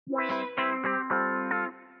Hey,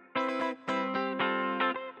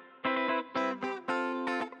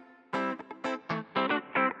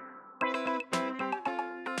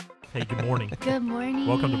 good morning. Good morning.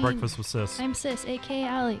 Welcome to Breakfast with Sis. I'm Sis, a.k.a.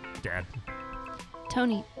 Allie. Dad.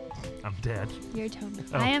 Tony. I'm Dad. You're Tony.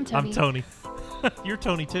 Oh, I am Tony. I'm Tony. You're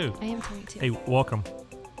Tony, too. I am Tony, too. Hey, welcome.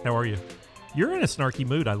 How are you? You're in a snarky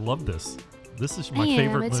mood. I love this. This is my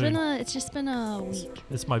favorite mood. It's just been a week.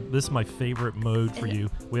 This is my favorite mode for you.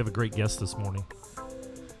 We have a great guest this morning.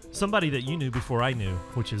 Somebody that you knew before I knew,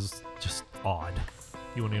 which is just odd.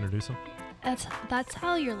 You want to introduce him? That's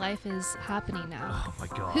how your life is happening now. Oh, my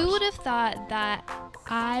gosh. Who would have thought that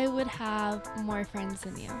I would have more friends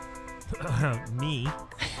than you? Me.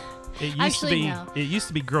 It used Actually, to be. no. It used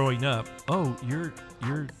to be growing up. Oh, you're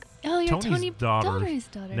You're Tony's Tony's daughter. daughter's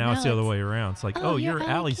daughter. Now it's the other way around. It's like, oh, you're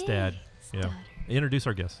Allie's Kay's dad. Yeah. daughter. Introduce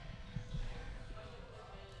our guest.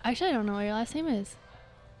 Actually, I don't know what your last name is.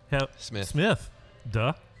 Smith. Smith.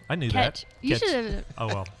 Duh. I knew Catch. that. You Catch. should have. Oh,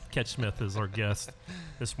 well. Catch Smith is our guest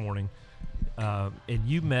this morning. And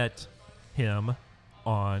you met him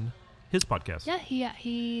on his podcast. Yeah,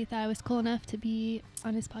 he thought I was cool enough to be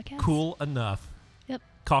on his podcast. Cool enough. Yep.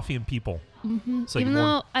 Coffee and people. Mm-hmm. So Even you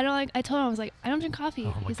though I don't like, I told him I was like, I don't drink coffee.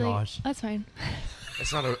 Oh my He's gosh. like, that's fine.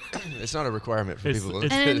 It's not a requirement for It's- people.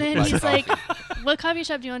 it's- And then like he's coffee. like, what coffee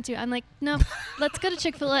shop do you want to? I'm like, no, let's go to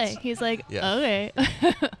Chick-fil-A. He's like, Yeah. okay.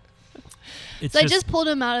 It's So I just pulled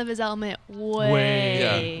him out of his element way.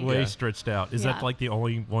 way Yeah. stretched out. Is Yeah. that like the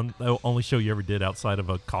only show you ever did outside of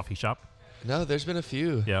a coffee shop? No, there's been a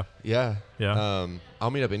few. Yeah. Yeah. Yeah.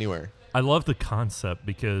 I'll meet up anywhere. I love the concept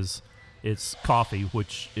because it's coffee,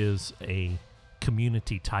 which is a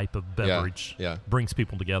community type of beverage. Yeah. Brings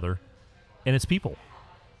people together. And it's people,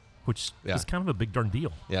 which Yeah. is kind of a big darn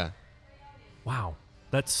deal. Yeah. Wow.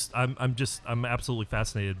 I'm absolutely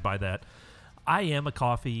fascinated by that. I am a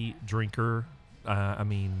coffee drinker. I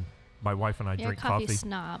mean, my wife and I You're a drink coffee coffee.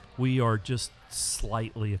 snob. We are just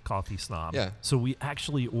slightly a coffee snob. Yeah. So we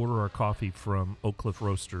actually order our coffee from Oak Cliff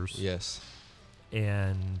Roasters. Yes.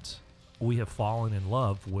 And we have fallen in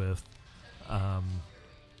love with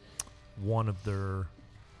one of their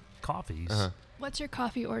coffees. Uh-huh. What's your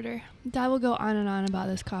coffee order? Dad will go on and on about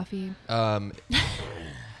this coffee.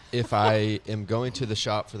 If I am going to the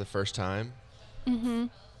shop for the first time, Mm-hmm.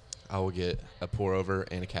 I will get a pour over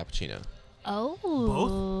and a cappuccino. Oh.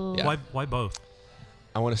 Both? Yeah. Why both?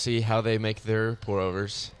 I want to see how they make their pour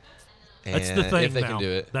overs. And That's the thing if they now. can do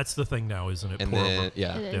it. That's the thing now, isn't it? And Pour then over.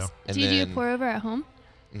 yeah. It is. Yeah. And Do you do then- a pour over at home?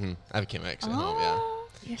 I have a Chemex at home, yeah.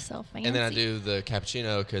 You're so fancy. And then I do the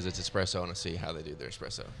cappuccino because it's espresso. I want to see how they do their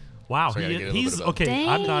espresso. Wow. So I gotta get a little He's bit of both. okay.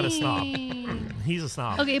 I'm not a snob. Dang. He's a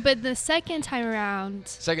snob. Okay, but the second time around,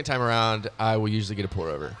 Second time around, I will usually get a pour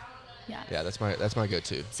over. yeah. Yeah, that's my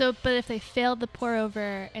go-to. So, but if they failed the pour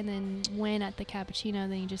over and then win at the cappuccino,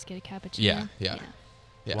 then you just get a cappuccino. Yeah.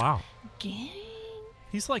 Yeah. Wow. Gang.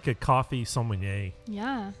 He's like a coffee sommelier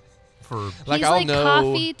Yeah. for. Like, He's I'll like know-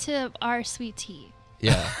 coffee to our sweet tea.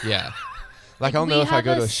 Yeah. Like I'll we know if I have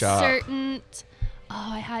go to a a shop. certain.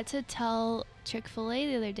 I had to tell Chick-fil-A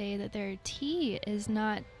the other day that their tea is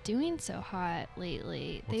not doing so hot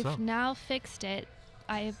lately. What's They've up? now fixed it.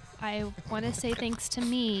 I want to say thanks to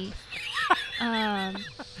me.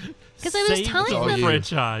 Because I was Save telling all the them you.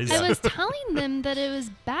 franchise. I was telling them that it was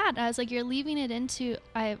bad. I was like, you're leaving it in too.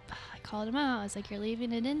 I called him out. I was like, you're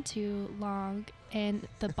leaving it in too long, and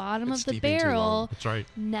the bottom It's of the steeping too long. barrel That's right.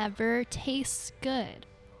 never tastes good.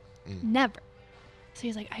 Mm. Never. So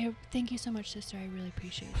he's like, I thank you so much, sister. I really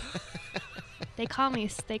appreciate it. They call me.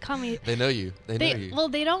 They know you. They know you. Well,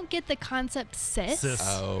 they don't get the concept sis, Sis.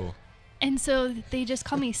 Oh. and so they just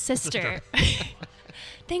call me sister.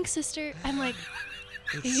 Thanks, sister. I'm like,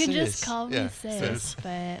 you can just sis. call me Yeah, sis, sis.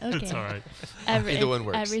 but okay. It's all right. Either one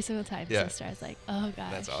works. Every single time, Yeah. sister. I was like, oh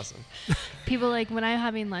gosh. That's awesome. People like when I'm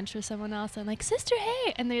having lunch with someone else, I'm like, sister,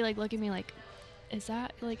 hey, and they like look at me like, is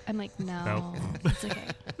that like? I'm like, no, No. it's okay,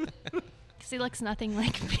 because he looks nothing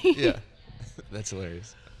like me. Yeah. That's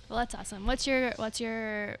hilarious. Well, that's awesome. What's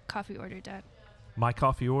your coffee order, Dad? My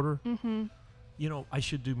coffee order. Mm-hmm. You know, I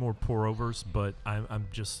should do more pour overs, but I'm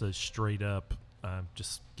just a straight up.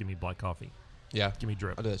 Just give me black coffee. Yeah. Give me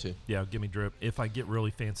drip. I'll do that too. Yeah, give me drip. If I get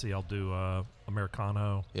really fancy, I'll do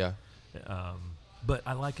Americano. Yeah. But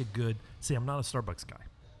I like a good. See, I'm not a Starbucks guy.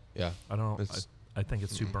 Yeah. I don't. It's- I think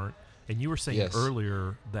it's too Mhm. burnt. And you were saying Yes.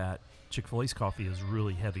 earlier that Chick-fil-A's coffee is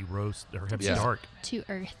really heavy roast or heavy Yeah. dark. Too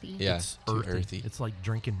earthy. Yeah. It's too earthy. It's like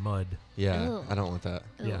drinking mud. Yeah. Ugh. I don't want that.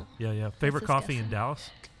 Ugh. Yeah. Favorite coffee in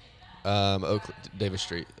disgusting. Dallas? Davis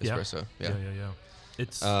Street Yeah. espresso. Yeah. Yeah.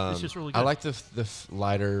 It's Um, just really good. I like the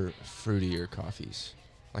lighter, fruitier coffees.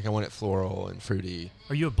 Like I want it floral and fruity.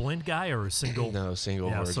 Are you a blend guy or a single? No, single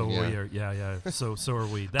Yeah, origin. so yeah. we are. Yeah. So are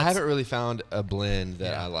we. I haven't really found a blend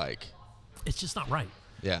that Yeah. I like. It's just not right.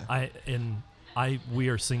 Yeah. We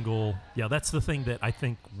are single. Yeah, that's the thing that I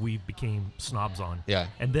think we became snobs on. Yeah.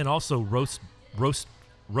 And then also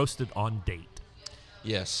roasted on date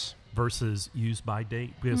Yes. versus used by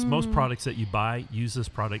date, because most products that you buy use this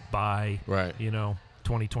product by Right.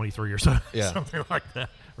 2023 or so, Yeah. something like that,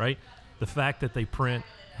 right? The fact that they print,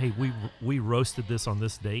 hey, we roasted this on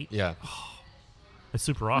this date, Yeah. it's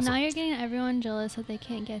super awesome. Now you're getting everyone jealous that they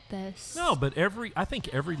can't get this. No, but I think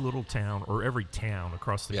every little town or every town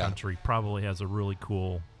across the Yeah. country probably has a really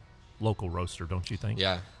cool local roaster, don't you think?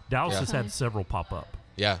 Yeah. Dallas Yeah. has had several pop up,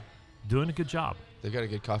 Yeah. doing a good job. They've got a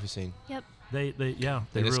good coffee scene. Yep. They And it's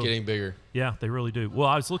really, getting bigger. yeah, they really do. Well,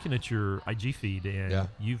 I was looking at your IG feed, and Yeah.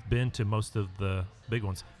 you've been to most of the big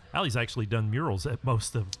ones. Allie's actually done murals at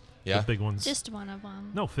most of Yeah. the big ones. Just one of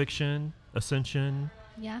them. No, Fiction, Ascension.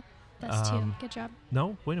 Yeah. That's two. Um, Good job.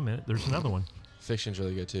 No, wait a minute. There's another one. Fiction's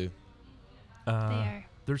really good too. They are.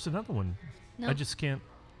 There's another one. I Nope. just can't.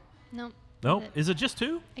 Nope. No, It- is it just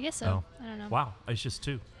two? I guess so. Oh. I don't know. Wow, it's just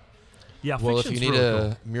two. Yeah, Well, if Fiction's you need really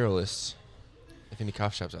a muralist, if any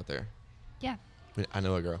coffee shops out there, Yeah. I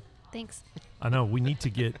know a girl. Thanks. I know we need to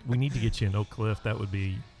get you in Oak Cliff. That would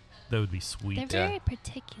be sweet. They're Yeah. very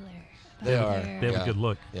particular. They about are. They have Yeah. a good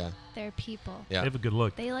look. Yeah. their people. Yeah. They have a good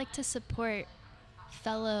look. They like to support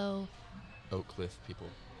fellow Oak Cliff people.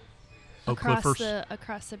 Oak across Cliffers.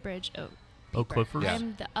 across the bridge. Oak Cliffers.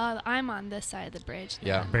 Yeah. I'm on this side of the bridge. they're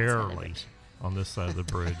Yeah. on that side of the Barely bridge. on this side of the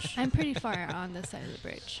bridge. I'm pretty far on this side of the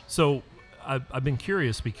bridge. So I've been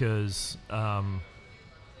curious because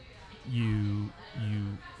you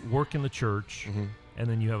work in the church, Mm-hmm. and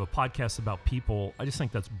then you have a podcast about people. I just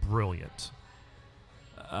think that's brilliant.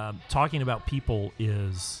 Talking about people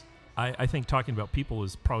is, I think talking about people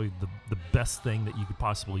is probably the best thing that you could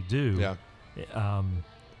possibly do. Yeah.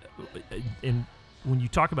 And when you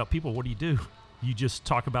talk about people, what do? You just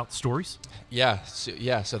talk about stories? Yeah.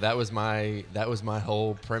 So that was my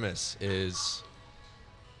whole premise is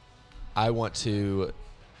I want to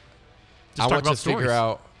Just talk about figure stories.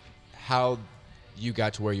 out how you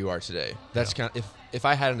got to where you are today. That's Yeah. kind of if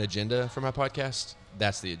I had an agenda for my podcast,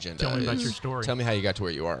 that's the agenda. Tell me about is your story. Tell me how you got to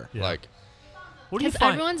where you are. Yeah. Like, What do you Because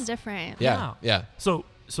find? everyone's different. yeah. So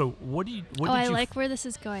what do you? What Oh, did I you like where this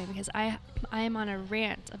is going because I am on a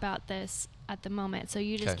rant about this at the moment. So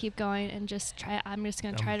you just 'Kay. keep going and just try. I'm just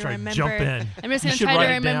gonna I'm try to trying to remember. jump in. I'm just You gonna should try write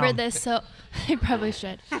to it remember down. this. So I probably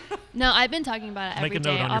should. No, I've been talking about it Make every a note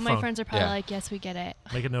day. on All your my phone. friends are probably Yeah. like, "Yes, we get it."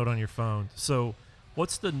 Make a note on your phone. So,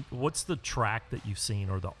 what's the track that you've seen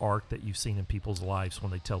or the arc that you've seen in people's lives when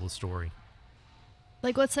they tell the story?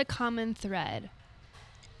 Like, what's a common thread?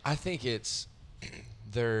 I think it's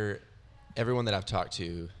everyone that I've talked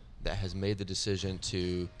to that has made the decision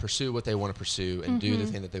to pursue what they want to pursue and do the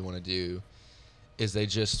thing that they want to do is they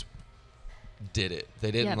just did it. They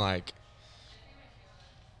didn't Yep.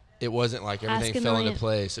 it wasn't like Ask everything a fell into million-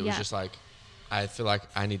 place. It was yeah. just like, I feel like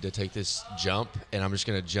I need to take this jump and I'm just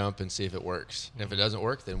going to jump and see if it works. And if it doesn't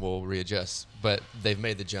work, then we'll readjust. But they've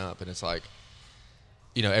made the jump and it's like,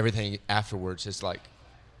 everything afterwards is like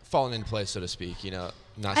falling into place, so to speak, not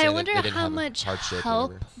saying I that wonder they didn't how have a much hardship or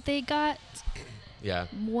help whatever. they got Yeah.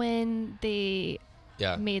 when they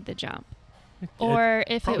Yeah. made the jump. It Or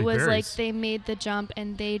if it probably was like varies. they made the jump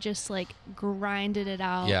and they just like grinded it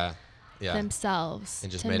out Yeah. Yeah. themselves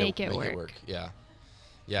And just to made make it work. Yeah.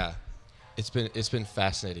 Yeah. It's been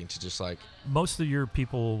fascinating to just like Most of your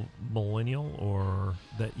people millennial or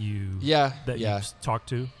that you yeah. you talk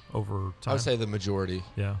to over time. I would say the majority.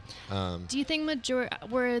 yeah. Do you think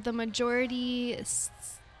were the majority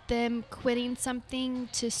them quitting something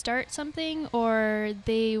to start something, or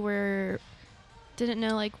they didn't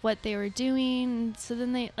know like what they were doing? So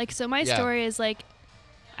then my Yeah. story is like,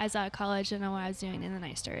 I was out of college, didn't know what I was doing, and then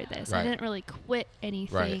I started this. I Right. didn't really quit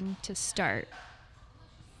anything to start.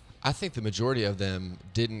 I think the majority of them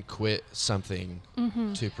didn't quit something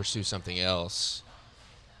Mm-hmm. to pursue something else.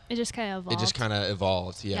 It just kind of evolved. It just kind of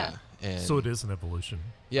evolved. Yeah. And So it is an evolution.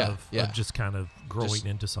 Yeah, Of yeah. just kind of growing Just-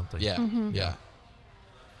 into something. Yeah. Mhm. Yeah.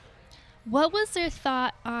 What was their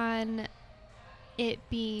thought on it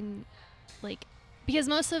being like, because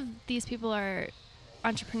most of these people are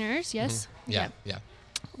entrepreneurs, yes? Mhm. Yeah. Yeah.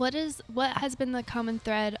 What has been the common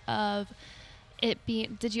thread of it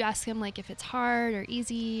being, did you ask them like if it's hard or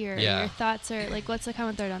easy or Yeah. your thoughts, or like what's the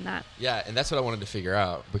common thread on that? Yeah, and that's what I wanted to figure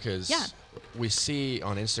out because Yeah. we see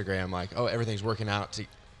on Instagram like, oh, everything's working out to,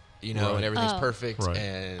 Right. and everything's Oh. perfect, Right.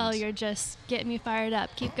 and Oh, you're just getting me fired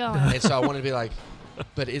up. Keep going. and so I wanted to be like,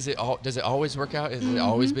 but is it all? Does it always work out? Has it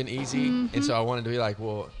always been easy? And so I wanted to be like,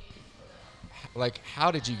 well, like,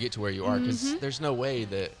 how did you get to where you are? Because there's no way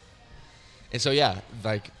that. And so yeah,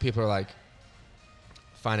 like people are like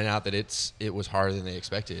finding out that it was harder than they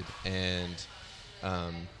expected, and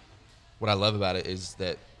what I love about it is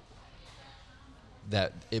that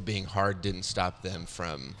it being hard didn't stop them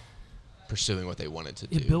from pursuing what they wanted to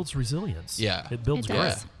do. It builds resilience. Yeah. It builds It grit.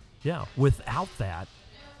 does. Yeah. Without that,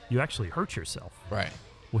 you actually hurt yourself. Right.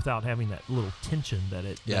 Without having that little tension that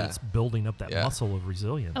Yeah. it's building up that Yeah. muscle of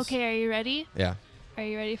resilience. Okay, are you ready? Yeah. Are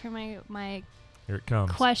you ready for my Here it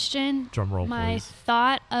comes. question? Drum roll, My please.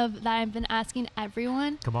 thought of that I've been asking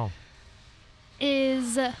everyone Come on.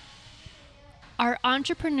 is, are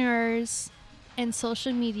entrepreneurs and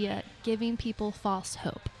social media giving people false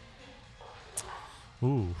hope?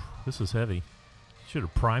 Ooh, this is heavy. Should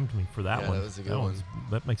have primed me for that Yeah, one. that was a good one.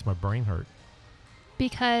 That makes my brain hurt.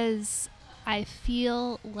 Because I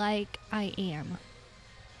feel like I am.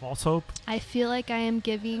 False hope? I feel like I am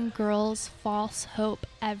giving girls false hope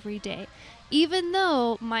every day. Even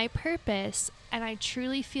though my purpose, and I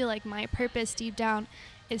truly feel like my purpose deep down,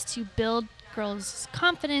 is to build girls'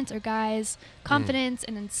 confidence or guys' confidence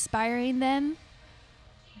and inspiring them.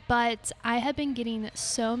 But I have been getting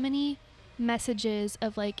so many messages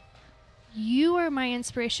of like, you are my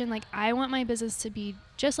inspiration. Like, I want my business to be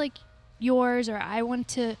just like yours, or I want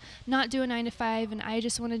to not do a 9-to-5 and I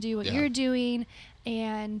just want to do what Yeah. you're doing.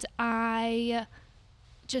 And I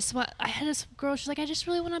had this girl, she's like, I just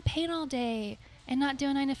really want to paint all day and not do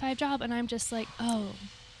a 9-to-5 job. And I'm just like, oh,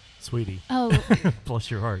 Sweetie.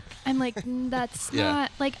 Bless your heart. I'm like, that's Yeah.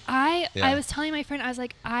 not like I Yeah. was telling my friend, I was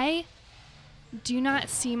like, I do not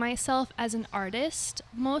see myself as an artist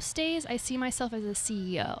most days. I see myself as a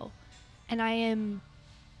CEO, and I am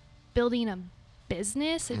building a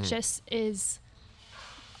business. It just is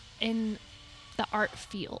in the art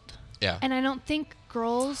field. Yeah. And I don't think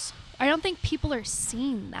people are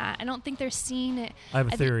seeing that. I don't think they're seeing it. I have a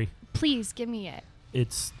think- theory. Please give me it.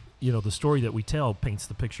 It's, the story that we tell paints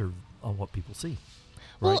the picture on what people see.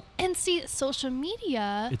 Well, Right? and see, social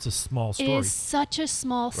media It's a small story. is such a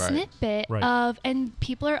small Right. snippet Right. of, and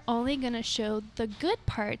people are only going to show the good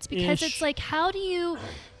parts because Ish. it's like, how do you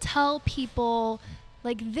tell people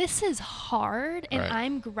like, this is hard and Right.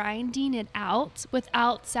 I'm grinding it out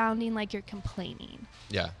without sounding like you're complaining?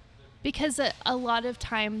 Yeah. Because a lot of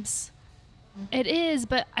times it is,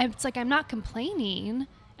 but it's like, I'm not complaining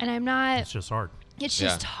and I'm not, It's just hard. it's Yeah.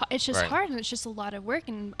 just, it's just Right. hard, and it's just a lot of work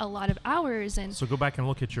and a lot of hours. And So go back and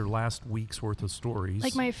look at your last week's worth of stories.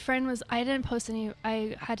 like my friend I didn't post any.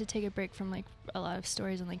 I had to take a break from like a lot of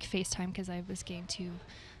stories and like FaceTime because I was getting too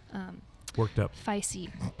Worked up. feisty.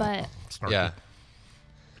 But Snarky. Yeah.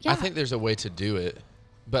 yeah, I think there's a way to do it,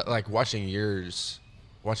 but like watching your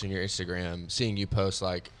Instagram, seeing you post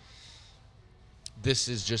like, this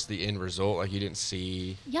is just the end result. Like, you didn't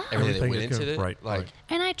see Yeah. everything that Everything went that into goes- it. right, Like, right.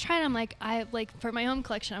 and I tried. I'm like, for my own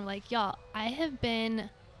collection, I'm like, y'all, I have been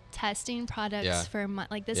testing products Yeah. for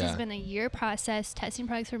months. Like, this Yeah. has been a year process, testing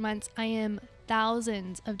products for months. I am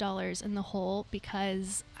thousands of dollars in the hole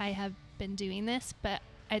because I have been doing this, but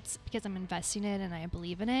it's because I'm investing in it and I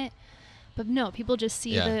believe in it. But no, people just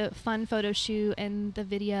see Yeah. the fun photo shoot and the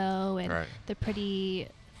video and Right. the pretty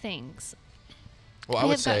things. well, I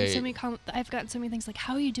would have gotten say, so many I've gotten so many things like,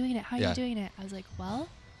 how are you doing it? How are Yeah. you doing it? I was like, well,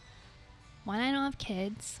 one, I don't have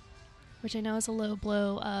kids, which I know is a low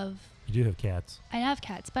blow of, You do have cats. I have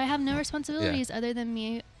cats, but I have no responsibilities other than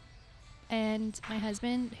me and my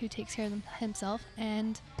husband, who takes care of himself,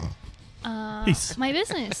 and He's my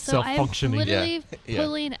business. So I'm self-functioning. literally Yeah.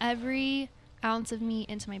 pulling every ounce of me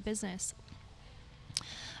into my business.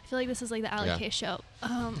 I feel like this is like the Ali Yeah. K show,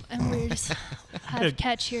 and we're just have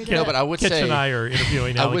Catch here to No, but I would Kitch say, and I are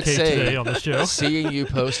interviewing I Allie would Kate say today on the show. seeing you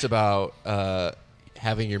post about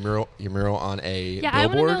having your mural on a yeah, I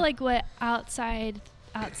want to billboard, know like what outside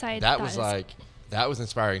that was is. like, that was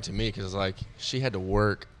inspiring to me, because like, she had to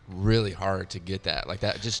work really hard to get that. Like,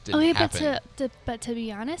 that just didn't Okay, happen. but to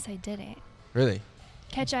be honest, I didn't. Really?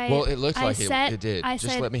 Catch, I Well, it looked I like it- said, it did. I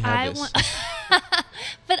Just said, let me have I this. Want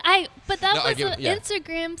but that No, I was get- an yeah.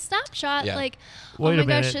 Instagram snapshot. Yeah. Like, Wait oh my a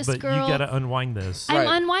minute, gosh, this but girl. you got to unwind this. I'm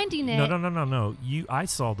Right. unwinding it. No. I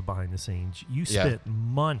saw the behind the scenes. You Yeah. spent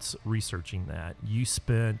months researching that. You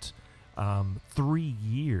spent 3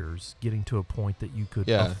 years getting to a point that you could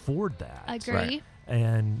Yeah. afford that. Agree. Right.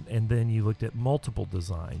 And then you looked at multiple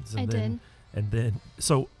designs. And I then, did. And then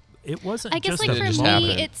so it wasn't I guess just like a It for just me,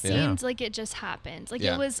 happened. it Yeah. seemed like it just happened. Like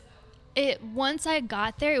Yeah. it was. It once I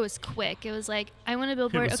got there, it was quick. It was like, I want a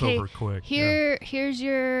billboard. was Okay, over quick, here's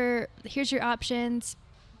your options.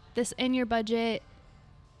 This in your budget.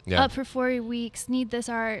 Yeah. up for 4 weeks, need this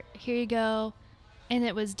art, here you go. And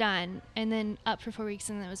it was done. And then up for 4 weeks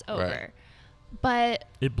and then it was over. Right. But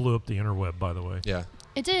It blew up the interweb, by the way. Yeah.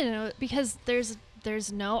 it did, because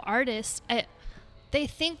there's no artist. They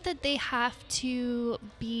think that they have to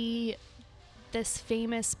be this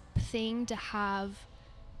famous thing to have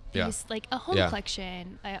Yeah. these, like a home Yeah.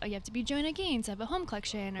 collection. You have to be Joanna Gaines to have a home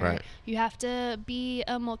collection, or Right. you have to be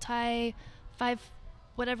a multi-5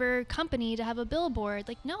 whatever company to have a billboard.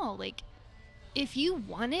 Like, no, like if you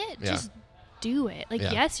want it, Yeah. just do it. Like,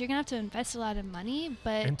 Yeah. yes, you're gonna have to invest a lot of money,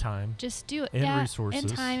 but And time. just do it. And yeah, resources.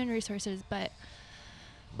 and time and resources. But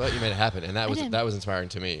But you made it happen, and I did. that was inspiring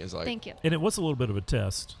to me. Is like, thank you. And it was a little bit of a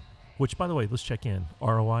test, which, by the way, let's check in.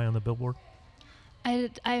 ROI on the billboard? I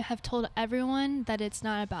have told everyone that it's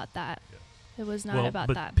not about that. It was not about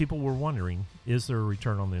but that. people were wondering, is there a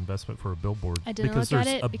return on the investment for a billboard? I didn't because look at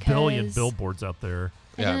there's it a billion because- billboards out there.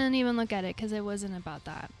 I Yeah. didn't even look at it because it wasn't about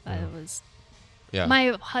that. Yeah. It was yeah, my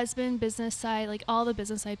husband, business side, like all the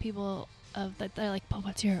business side people of that. They're like, "But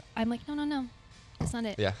what's your?" I'm like, no, that's not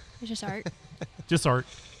it. yeah, It's just art. Just art.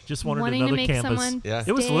 Just wanted Wanting to another make canvas. someone Yeah.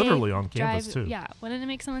 It was day literally on canvas, drive- too. Yeah, wanted to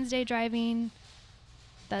make someone's day driving.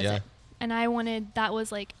 That's Yeah. it. And I wanted, that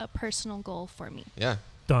was like a personal goal for me. yeah.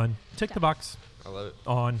 Done. Tick the box. I love it.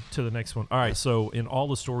 On to the next one. All right. So in all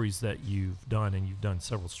the stories that you've done, and you've done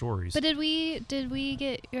several stories. But did we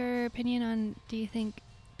get your opinion on? Do you think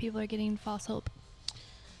people are getting false hope?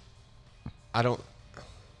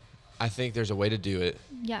 I think there's a way to do it.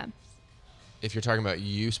 Yeah, If you're talking about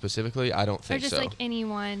you specifically, I don't or think just so. like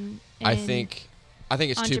anyone. I in- think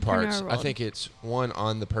it's two parts. entrepreneur I world. think it's one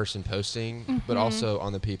on the person posting, but Mhm. also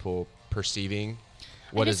on the people perceiving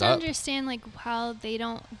what I is just up. understand like how they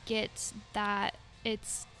don't get that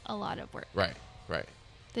it's a lot of work. Right, right.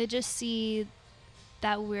 They just see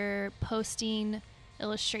that we're posting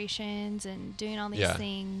illustrations and doing all these Yeah.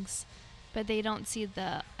 things, but they don't see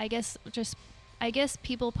the. I guess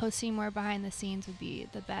people posting more behind the scenes would be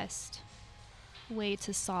the best way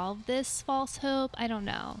to solve this false hope. I don't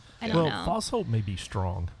know. I don't well, know. false hope may be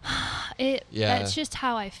strong. Yeah. That's just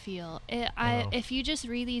how I feel. Wow. If you just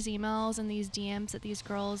read these emails and these DMs that these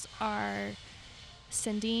girls are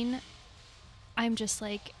sending, I'm just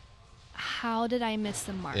like, how did I miss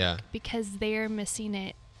the mark? Yeah. Because they're missing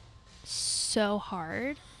it so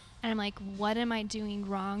hard. And I'm like, what am I doing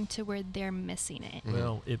wrong to where they're missing it? Mhm.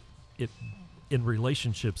 Well, it in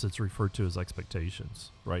relationships, it's referred to as expectations,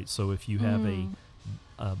 right? So if you have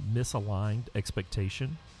a misaligned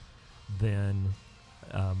expectation, then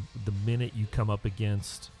the minute you come up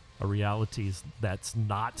against a reality that's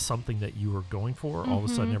not something that you were going for, all of a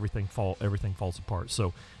sudden Mhm. everything falls apart.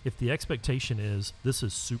 So if the expectation is this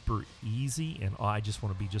is super easy and I just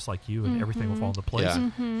want to be just like you and everything will fall into place,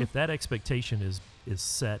 Yeah. Mhm. if that expectation is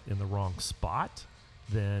set in the wrong spot,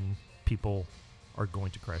 then people are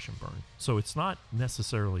going to crash and burn. So it's not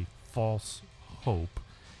necessarily false hope.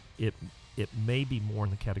 It may be more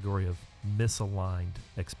in the category of misaligned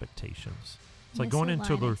expectations. It's like going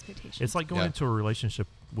into Misaligned a expectations. it's like going Yeah. into a relationship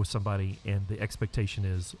with somebody and the expectation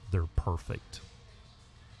is they're perfect.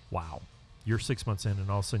 Wow. You're 6 months in and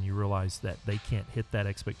all of a sudden you realize that they can't hit that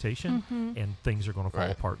expectation Mhm. and things are going to fall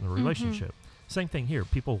Right. apart in the relationship. Same thing here.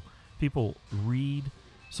 People read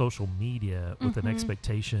social media with an Mhm.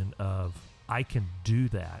 expectation of I can do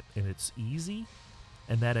that and it's easy,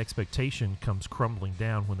 and that expectation comes crumbling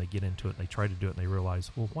down when they get into it and they try to do it and they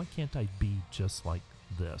realize, well, why can't I be just like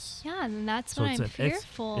this? Yeah, and that's So what it's I'm an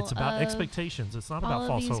fearful It's about of. expectations. It's not All about of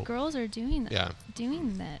false these hope. girls are doing that,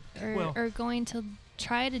 Yeah. or going to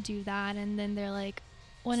try to do that, and then they're like,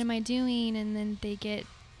 "What am I doing?" And then they get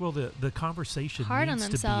Well, the conversation hard on needs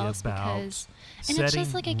themselves to be about because, and it's setting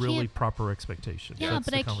just like I really can't proper expectations. Yeah, That's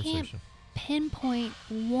but the I can't conversation. pinpoint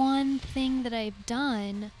one thing that I've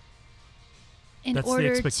done in That's the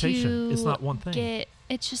order expectation. to It's not one thing. get.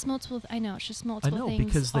 It's just multiple. I know it's just I multiple know things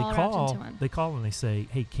because they all wrapped call into one. and they say,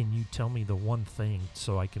 "Hey, can you tell me the one thing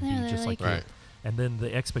so I can Yeah, be they're just like like- you?" Right. And then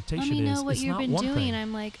the expectation Let me know is what it's you've not been one doing. thing.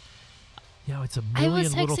 I'm like, Yeah, it's a I million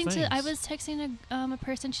was little texting things. to. I was texting a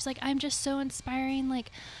person. She's like, I'm just so inspiring.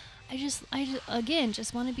 Like, I just again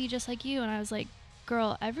just want to be just like you. And I was like,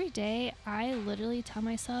 girl, every day I literally tell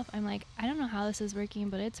myself, I'm like, I don't know how this is working,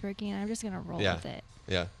 but it's working. And I'm just gonna roll Yeah. with it.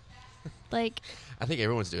 Yeah. Like, I think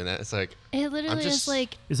everyone's doing that. It's like, it literally is just-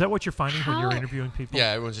 like, Is that what you're finding when you're How- interviewing people? yeah,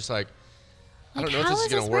 everyone's just like, I Like, don't know if how this is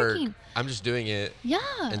is going this to work. working? I'm just doing it, yeah.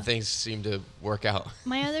 and things seem to work out.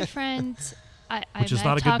 My other friend, Which is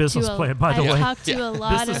not a good business plan, by the I've way. talked to a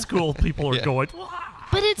lot Business of school people are Yeah. going, "Wah!"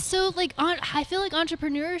 But it's so like I feel like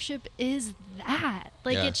entrepreneurship is that.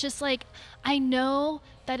 Like Yeah. it's just like I know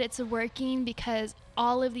that it's working because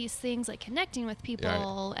all of these things like connecting with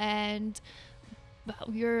people and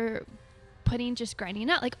you're grinding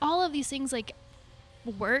out like all of these things like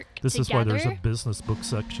work This together. is why there's a business book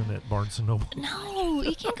section at Barnes & Noble. No,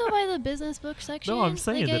 you can't go by the business book section. No, I'm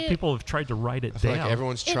saying Like, that people have tried to write it I feel down. like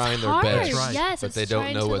everyone's it's trying their hard. best, That's right. Yes, but it's they don't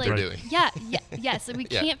trying know to, what like, they're doing. Yes. So we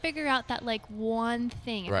Yeah. can't figure out that like one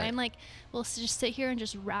thing. If Right. I'm like, well, just sit here and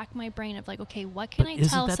just rack my brain of like, okay, what can But I isn't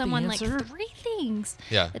tell that the someone like answer? 3 things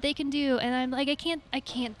Yeah. that they can do, and I'm like, I can't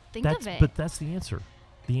think That's, of it. but that's the answer.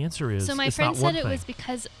 The answer is So my it's friend not said one it thing. was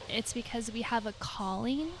because we have a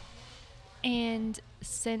calling, and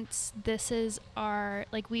since this is our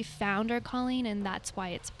like we found our calling, and that's why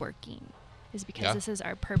it's working, is because Yeah. this is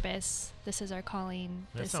our purpose, this is our calling.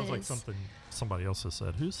 That this sounds like is- something somebody else has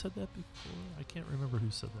said. Who said that before? I can't remember who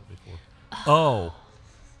said that before. Oh,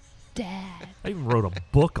 Dad. I even wrote a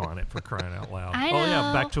book on it, for crying out loud. I Oh yeah,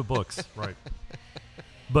 know. back to books, right?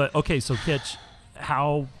 But okay, so Kitch,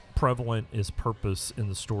 how prevalent is purpose in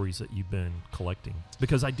the stories that you've been collecting?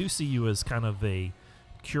 Because I do see you as kind of a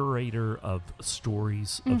curator of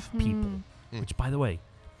stories of people, Mm. which, by the way,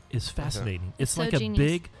 is fascinating. It's so like a genius.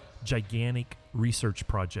 big, gigantic research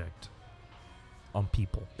project on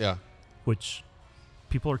people, Yeah. which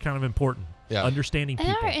people are kind of important. Yeah. Understanding They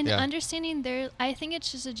people. are, and Yeah. understanding I think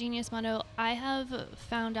it's just a genius motto. I have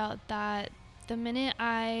found out that the minute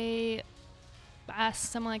I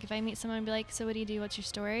ask someone, like if I meet someone and be like, so what do you do? What's your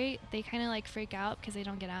story? They kind of like freak out because they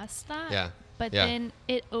don't get asked that. Yeah. But Yeah. then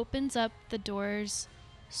it opens up the doors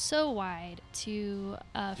so wide to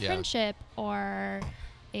a Yeah. friendship or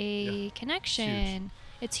a connection.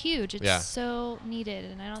 It's huge. It's Yeah. so needed,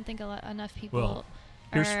 and I don't think enough people Well,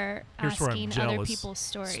 here's- are here's where I'm asking other jealous. people's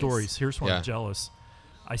stories. Here's where Yeah. I'm jealous.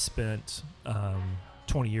 I spent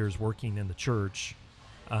 20 years working in the church,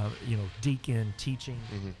 deacon, teaching.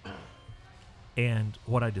 Mhm. And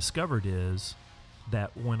what I discovered is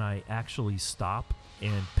that when I actually stop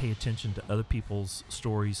and pay attention to other people's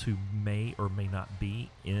stories who may or may not be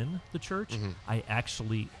in the church, Mhm. I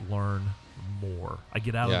actually learn more. I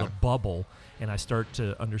get out Yeah. of the bubble and I start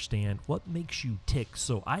to understand what makes you tick.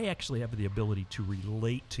 So I actually have the ability to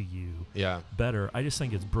relate to you Yeah. better. I just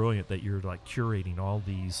think it's brilliant that you're like curating all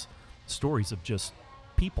these stories of just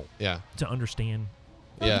people Yeah. to understand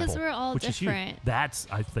Well, Yeah. because people, we're all which is huge.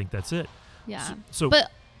 different. I think that's it. Yeah. So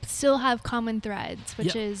But still have common threads,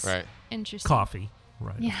 which Yeah. is Right. interesting. coffee,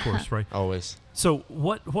 right? Yeah. Of course, right. Always. So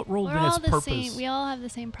what role We're has all the purpose? same. We all have the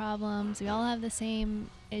same problems. We all have the same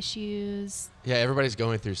issues. Yeah. Everybody's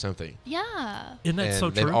going through something. Yeah. Isn't that and so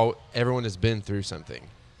they've true? everyone has been through something.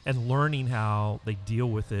 And learning how they deal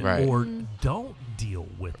with it Right. or Mhm. don't deal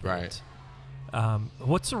with Right. it.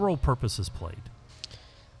 What's the role purpose has played?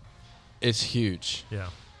 It's huge. Yeah.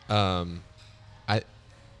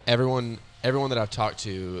 Everyone that I've talked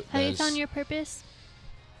to. Have you that's found your purpose?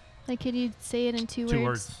 Like, could you say it in two Two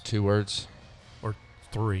words? words 2 words. or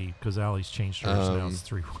 3, because Allie's changed hers now. It's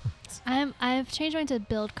 3 words. I've changed mine to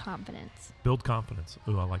build confidence. Build confidence.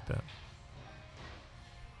 Ooh, I like that.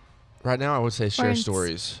 Right now, I would say share ins-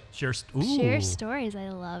 stories. Share. Ooh. Share stories. I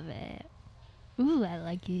love it. Ooh, I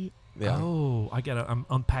like it. Yeah. Oh, I'm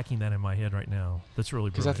unpacking that in my head right now. That's really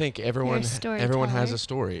Because I brilliant. think everyone has storyteller. a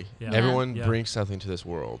story. Yeah. Everyone Yeah. brings something to this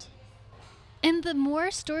world. And the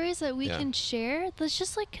more stories that we Yeah. can share, that's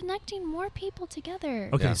just like connecting more people together.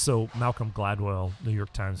 Okay, Yeah. so Malcolm Gladwell, New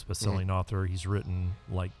York Times bestselling author, he's written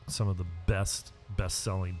like some of the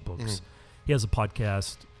best-selling books. Mhm. He has a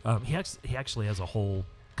podcast. He actually has a whole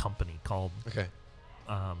company called Okay.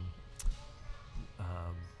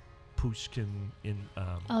 Pushkin in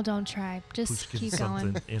Oh, don't try. Just Pushkin keep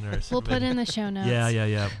something going. interesting. We'll put it in the show notes.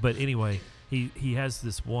 Yeah. But anyway, he has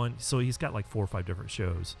this one. So he's got like 4 or 5 different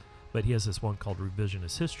shows, but he has this one called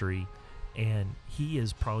Revisionist History, and he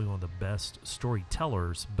is probably one of the best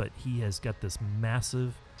storytellers. But he has got this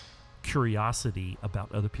massive curiosity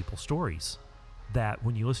about other people's stories. That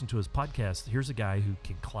when you listen to his podcast, here's a guy who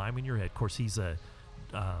can climb in your head. Of course, he's a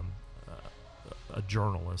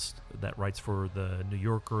journalist that writes for the New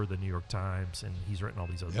Yorker, the New York Times, and he's written all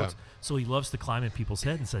these other Yeah. books. So he loves to climb in people's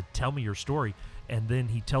head and said, "Tell me your story." And then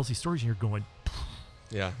he tells these stories, and you're going,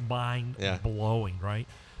 Yeah. mind Yeah. blowing, right?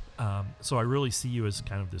 So I really see you as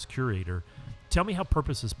kind of this curator. Tell me how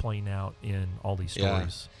purpose is playing out in all these Yeah.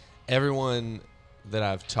 stories. Everyone that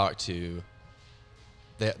I've talked to,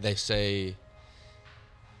 they say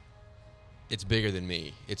it's bigger than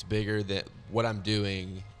me. It's bigger that what I'm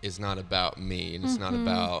doing is not about me, and it's not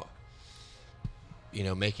about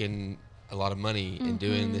making a lot of money and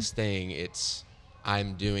doing this thing. It's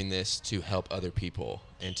I'm doing this to help other people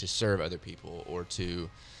and to serve other people or to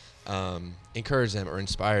encourage them or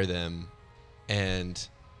inspire them. And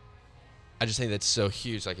I just think that's so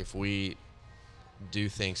huge. Like if we do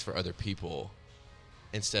things for other people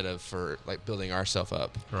instead of for like building ourselves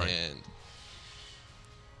up. Right. And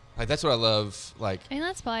like that's what I love. Like, And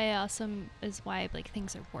that's probably awesome is why like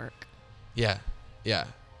things are work. yeah.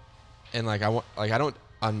 And like I don't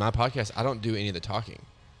on my podcast I don't do any of the talking.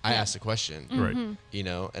 I ask the question. Right. You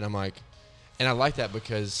know, and I'm like, and I like that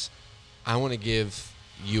because I want to give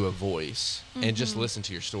you a voice and just listen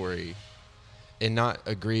to your story and not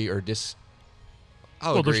agree or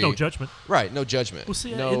I'll agree. There's no judgment. Right, no judgment. Well,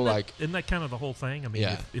 see, no, isn't that kind of the whole thing? I mean,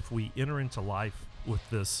 Yeah. if we enter into life with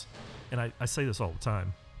this, and I say this all the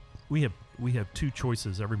time, we have two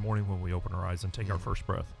choices every morning when we open our eyes and take our first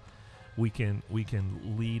breath. We can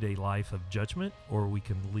lead a life of judgment, or we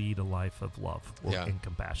can lead a life of love and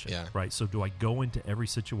compassion. Yeah. Right. So, do I go into every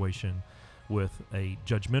situation with a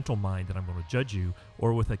judgmental mind that I'm going to judge you,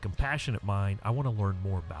 or with a compassionate mind, I want to learn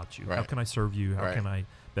more about you? Right. How can I serve you? How Right. can I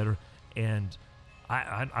better? And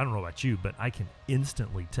I don't know about you, but I can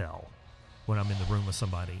instantly tell when I'm in the room with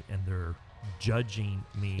somebody and they're judging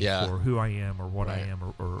me Yeah. for who I am or what I Right. am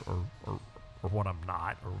or what I'm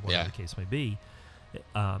not or whatever Yeah. the case may be.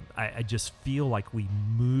 I just feel like we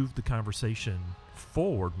move the conversation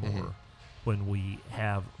forward more when we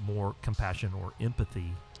have more compassion or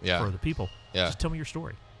empathy Yeah. for other people. Yeah. Just tell me your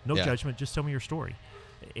story. No Yeah. judgment. Just tell me your story.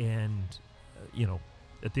 And,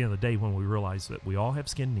 at the end of the day, when we realize that we all have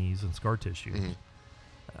skin, knees, and scar tissue,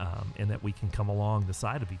 and that we can come along the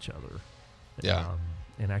side of each other Yeah.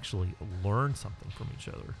 and actually learn something from each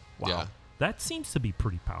other. Wow. Yeah. That seems to be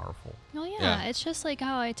pretty powerful. Oh yeah. Yeah. It's just like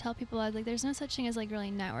how I tell people like there's no such thing as like really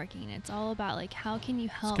networking. It's all about like how can you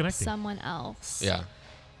help connecting. someone else Yeah.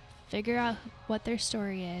 figure out what their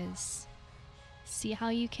story is, see how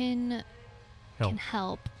you can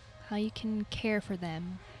help, how you can care for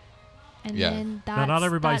them. And Yeah. then Now, that's not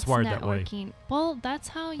everybody's that's wired that way. networking. Well, that's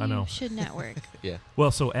how I know. you should network. Yeah.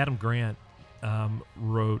 Well, so Adam Grant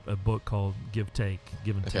wrote a book called Give and Take.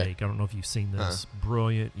 Okay. I don't know if you've seen this.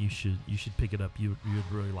 Brilliant. You should pick it up. You'd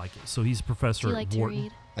really like it. So he's a professor Do you at like to Wharton.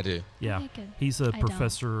 read? I do. Yeah, Okay, good. he's a I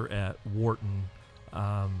professor at Wharton,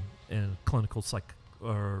 and clinical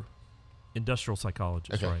or industrial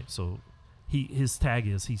psychologist. Okay. Right. So his tag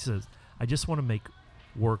is he says, "I just want to make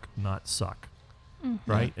work not suck."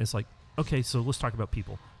 Right. It's like, okay, so let's talk about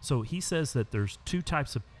people. So he says that there's two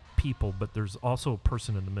types of people, but there's also a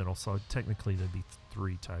person in the middle. So technically there'd be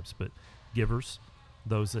three types, but givers,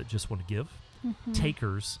 those that just want to give,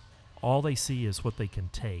 takers, all they see is what they can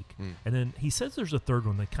take. And then he says there's a third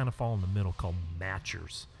one that kind of fall in the middle called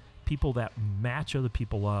matchers, people that match other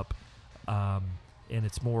people up. And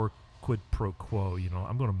it's more quid pro quo,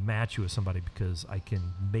 I'm going to match you with somebody because I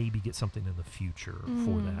can maybe get something in the future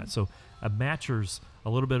for that. So a matcher's a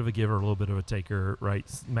little bit of a giver, a little bit of a taker, right?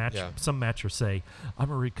 Some matchers say, I'm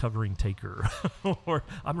a recovering taker or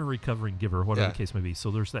I'm a recovering giver, whatever the case may be. So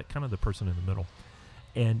there's that kind of the person in the middle.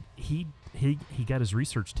 And he got his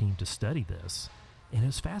research team to study this, and it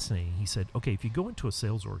was fascinating. He said, okay, if you go into a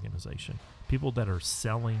sales organization, people that are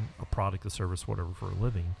selling a product, a service, whatever for a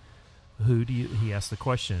living, he asked the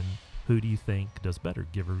question, who do you think does better,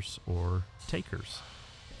 givers or takers?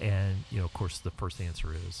 And, of course, the first answer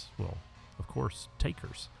is, well, of course,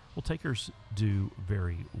 takers. Well, takers do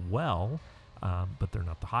very well, but they're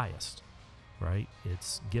not the highest, right?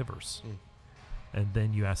 It's givers. And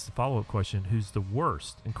then you ask the follow-up question, who's the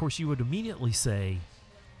worst? And, of course, you would immediately say,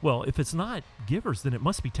 well, if it's not givers, then it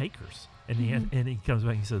must be takers. And, and he comes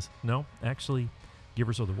back and he says, no, actually,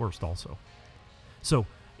 givers are the worst also. So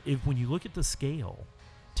when you look at the scale,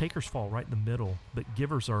 takers fall right in the middle, but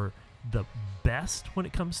givers are the best when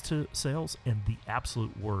it comes to sales and the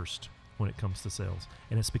absolute worst when it comes to sales.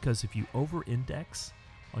 And it's because if you over-index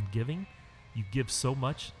on giving, you give so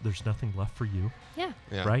much, there's nothing left for you. Yeah.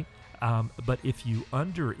 Right? But if you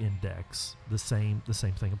under-index, the same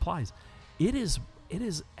thing applies. It is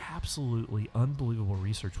absolutely unbelievable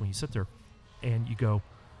research when you sit there and you go,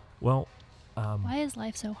 well, why is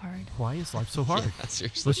life so hard? Why is life so hard? Yeah,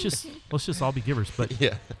 seriously. Let's just all be givers. But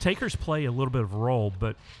takers play a little bit of a role.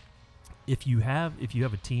 But if you have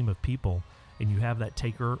a team of people and you have that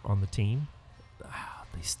taker on the team,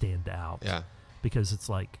 they stand out. Yeah. Because it's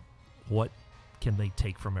like, what can they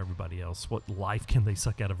take from everybody else? What life can they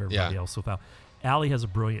suck out of everybody else without? Allie has a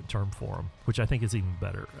brilliant term for them, which I think is even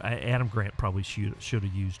better. Adam Grant probably should have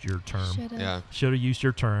used your term. Should have used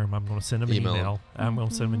your term. I'm going to send him an email. I'm going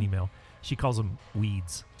to send him an email. She calls them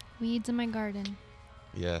weeds. Weeds in my garden.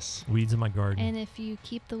 Yes. Weeds in my garden. And if you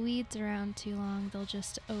keep the weeds around too long, they'll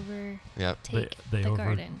just overtake Yep. they the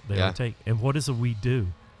garden. They Yeah. overtake. And what does a weed do?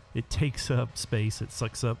 It takes up space. It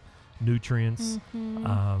sucks up nutrients,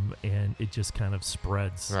 Mhm. and it just kind of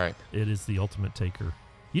spreads. Right. It is the ultimate taker.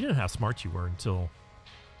 You didn't know how smart you were until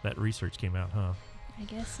that research came out, huh? I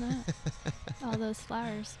guess not. All those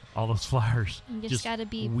flowers. All those flowers. You just gotta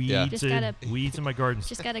be. weeds, Yeah. Just in, gotta- weeds in my garden.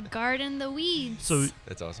 Just gotta garden the weeds. So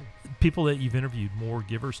That's awesome. people that you've interviewed, more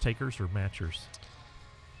givers, takers, or matchers?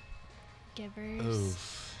 Givers.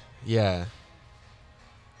 Oof. Yeah.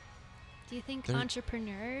 Do you think There-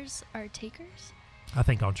 entrepreneurs are takers? I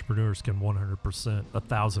think entrepreneurs can 100%,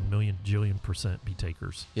 1,000 million, jillion percent be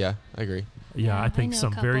takers. Yeah, I agree. Yeah, Yeah, I I think know a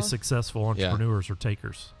some very couple. successful Yeah. entrepreneurs are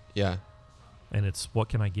takers. Yeah. And it's what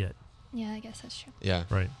can I get, Yeah, I guess that's true. Yeah.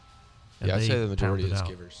 right? And Yeah, I'd they say the majority pound it is out.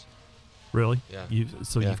 givers. Really? Yeah.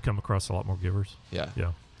 So Yeah. you've come across a lot more givers? Yeah.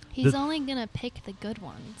 Yeah. He's The- only gonna pick the good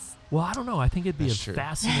ones. Well, I don't know. I think it'd be That's a true.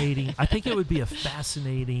 fascinating. I think it would be a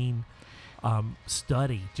fascinating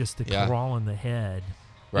study just to Yeah. crawl in the head.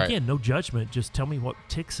 Right. Again, no judgment. Just tell me what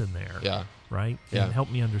ticks in there. Yeah. Right. Yeah. And help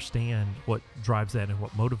me understand what drives that and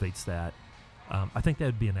what motivates that. I think that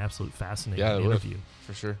would be an absolute fascinating Yeah, it would. interview.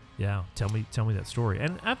 For sure. Yeah. Tell me that story.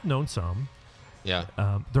 And I've known some. Yeah.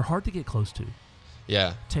 They're hard to get close to.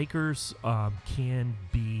 Yeah. Takers can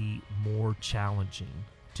be more challenging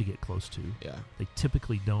to get close to. Yeah. They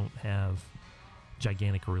typically don't have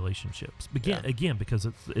gigantic relationships. Yeah. Again, because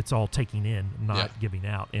it's all taking in, not Yeah. giving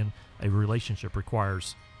out, and a relationship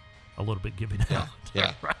requires a little bit giving Yeah. out.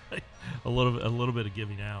 Yeah. Right. A little bit of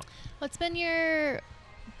giving out. What's been your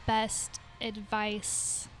best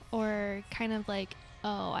advice, or kind of like,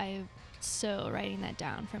 oh, I'm so writing that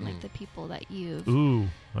down from like Mm. the people that you've Ooh,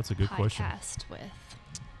 that's a good question. podcast with?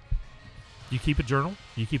 You keep a journal?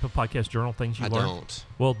 You keep a podcast journal? Things you I learn? don't.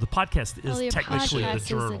 Well, the podcast is your technically podcast the is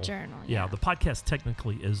journal. the journal. Yeah, the podcast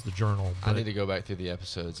technically is the journal. I But need to go back through the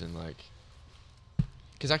episodes and like,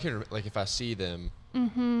 because I can like if I see them,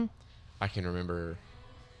 Mm-hmm. I can remember,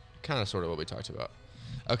 kind of sort of what we talked about.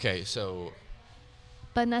 Okay, so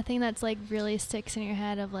But nothing that's like really sticks in your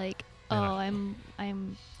head of like, And oh,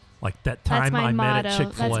 I'm like that That's time my I met motto. at That's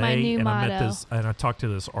Chick-fil-A my new and I met motto. this and I talked to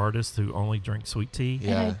this artist who only drinks sweet tea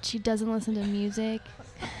Yeah. and she doesn't listen to music.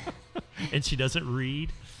 and she doesn't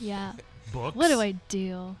read Yeah. books. What do I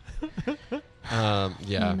do? yeah,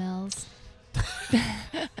 Emails.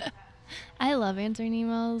 I love answering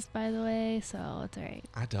emails, by the way, so it's all right.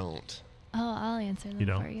 I don't. Oh, I'll answer them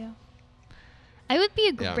don't? for you. I would be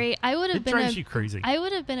a Yeah. great. I would have It been drives a. you crazy. I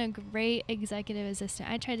would have been a great executive assistant.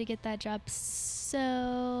 I tried to get that job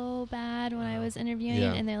so bad when I was interviewing,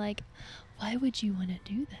 Yeah. and they're like, "Why would you want to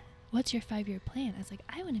do that? What's your 5-year plan?" I was like,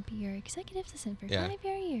 "I want to be your executive assistant for Yeah. 5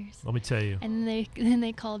 years." Let me tell you. And then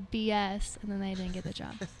they called BS, and then they didn't get the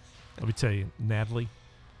job. Let me tell you, Natalie,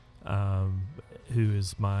 who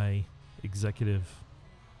is my executive.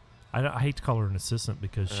 I hate to call her an assistant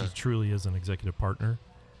because she Uh-huh. truly is an executive partner.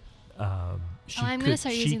 I'm gonna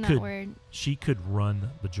start using that word. She could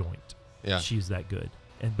run the joint. Yeah, She's that good.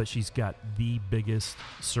 But she's got the biggest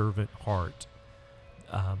servant heart.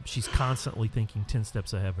 She's constantly thinking 10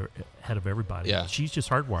 steps ahead of everybody. Yeah. She's just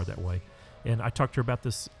hardwired that way. And I talk to her about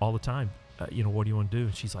this all the time. What do you want to do?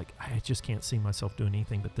 And she's like, I just can't see myself doing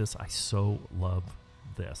anything but this. I so love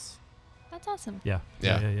this. That's awesome. Yeah.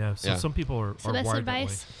 Yeah. So Yeah. some people are So are best wired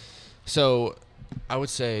advice. So, I would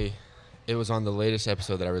say it was on the latest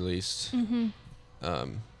episode that I released. Mm-hmm.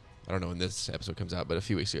 I don't know when this episode comes out, but a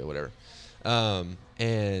few weeks ago, whatever.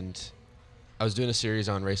 And I was doing a series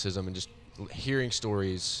on racism and just hearing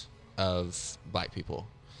stories of black people.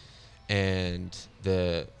 And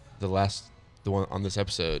the one on this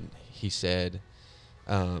episode, he said,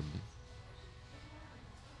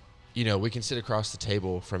 we can sit across the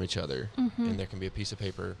table from each other, Mm-hmm. and there can be a piece of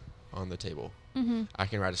paper on the table. Mm-hmm. I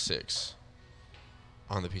can write a 6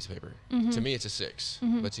 on the piece of paper. Mm-hmm. To me, it's a 6,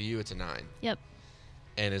 Mhm. but to you, it's a 9. Yep.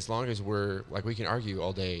 And as long as we're like, we can argue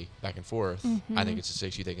all day back and forth. I think Mhm. it's a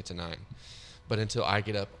 6. You think it's a 9. But until I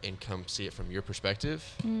get up and come see it from your perspective,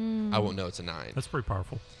 Mm. I won't know it's a 9. That's pretty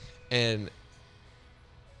powerful. And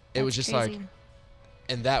it was That's just like, crazy.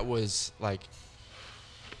 and that was like,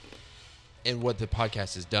 and what the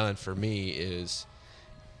podcast has done for me is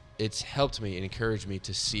it's helped me and encouraged me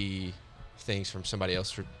to see things from somebody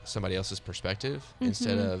else's perspective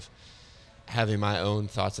instead Mhm. of having my own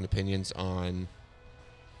thoughts and opinions on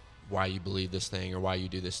why you believe this thing or why you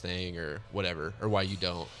do this thing or whatever, or why you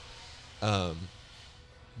don't. But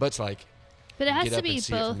it's like, But it has get to up be and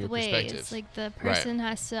see it from both your ways. perspective. Like the Right. person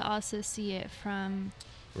has to also see it from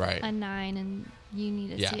right. a 9, and you need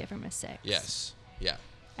to Yeah. see it from a 6. Yes. Yeah.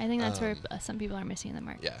 I think that's where some people are missing the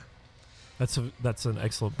mark. Yeah. That's an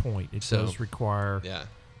excellent point. It So, does require Yeah.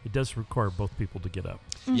 it does require both people to get up.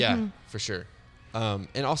 Yeah, Mhm. for sure.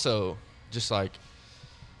 And also just like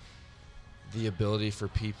the ability for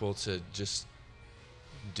people to just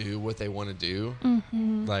do what they want to do.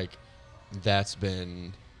 Mhm. Like that's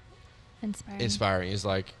been inspiring is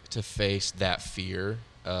like to face that fear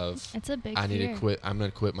of It's a big I need fear. to quit. I'm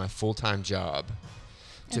going to quit my full-time job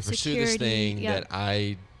to And pursue this security, thing yeah. that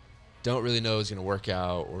I don't really know is going to work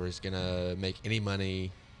out or is going to make any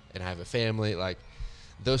money and I have a family. Like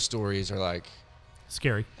those stories are like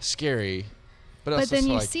Scary. scary, but, But also then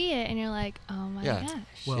you like, see it and you're like, oh my Yeah. gosh.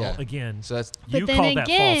 Well, Yeah. again, so that's you But then call that false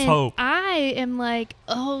again, hope. I am like,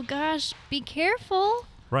 oh gosh, be careful.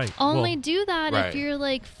 Right. Only well, do that Right. if you're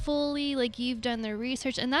like fully like you've done the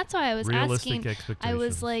research. And that's why I was realistic asking. expectations. I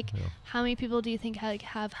was like, yeah. how many people do you think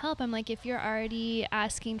have help? I'm like, if you're already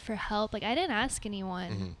asking for help, like I didn't ask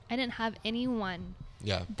anyone. Mhm. I didn't have anyone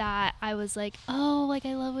yeah. that I was like, oh, like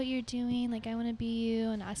I love what you're doing. Like I want to be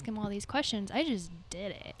you and ask him all these questions. I just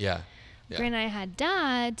did it. Yeah. Yeah. Granted, I had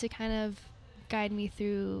Dad to kind of guide me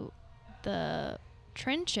through the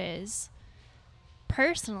trenches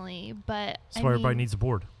personally, but That's why everybody needs a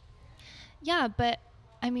board. Yeah, but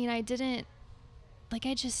I mean, I didn't. Like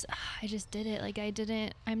I just did it. Like I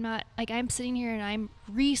didn't. I'm not like I'm sitting here and I'm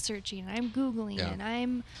researching, and I'm googling, Yeah. and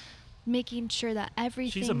I'm making sure that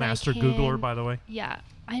everything. She's a master I can, Googler, by the way. Yeah,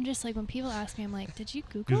 I'm just like when people ask me, I'm like, did you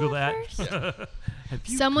Google Google it that. first? Have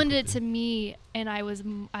you Someone Googled did it to me, and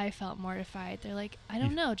I felt mortified. They're like, I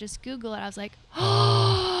don't know, just Google it. I was like,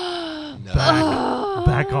 No.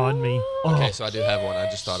 Back on me. Oh. Okay, so I do have one. I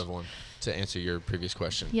just thought of one to answer your previous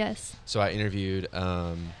question. Yes. So I interviewed.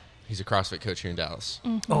 He's a CrossFit coach here in Dallas,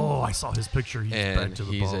 Oh, I saw his picture. He's back and to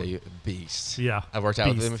the he's bone. a beast. Yeah. I've worked out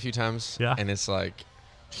with beast. him a few times. Yeah. And it's like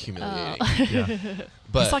humiliating. Yeah.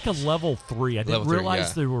 But It's like a level 3. I didn't Level 3, realize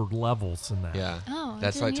yeah. there were levels in that. yeah, Oh, I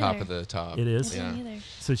that's didn't like top either. of the top. It I is. didn't Yeah. either.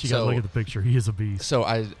 So you got to So- look at the picture. He is a beast. So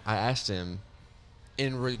I asked him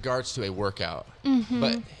in regards to a workout, Mm-hmm.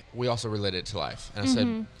 but we also related it to life. And I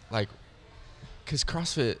said, like, because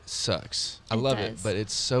CrossFit sucks. I It love it, does. but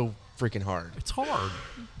it's so freaking hard. It's hard.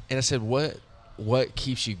 And I said, what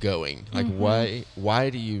keeps you going? Like, Mm-hmm. why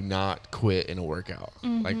do you not quit in a workout?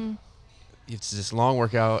 Like, it's this long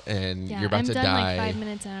workout and Yeah, you're about I'm to done die. like 5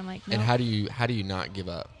 minutes, and I'm like, no. And how do you not give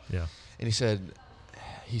up? Yeah. And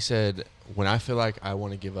he said, when I feel like I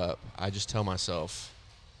want to give up, I just tell myself,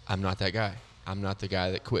 I'm not that guy. I'm not the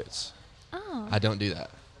guy that quits. Oh. I don't do that.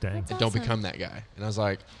 Dang. That's And don't awesome. become that guy. And I was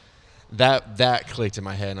like, that clicked in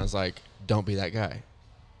my head. And I was like, don't be that guy.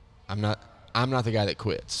 I'm not the guy that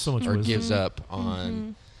quits So much or wisdom. gives up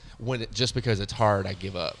on just because it's hard. I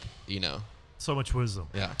give up. You know? So much wisdom.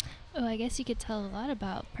 Yeah. Oh, I guess you could tell a lot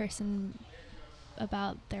about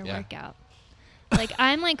their Yeah. workout. Like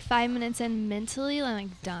I'm like 5 minutes in mentally, I'm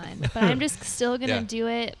like done, but I'm just still gonna Yeah. do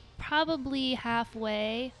it probably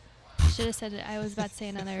halfway. Should have said it. I was about to say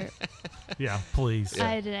another. Yeah, please. Yeah.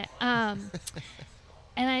 I didn't.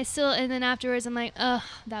 And then afterwards, I'm like, ugh,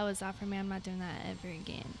 that was not for me. I'm not doing that ever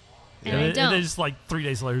again. And I And don't. then just like 3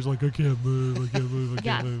 days later, it's like, I can't move. I can't move. I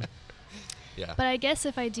Yeah. can't move. Yeah. But I guess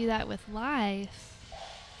if I do that with life,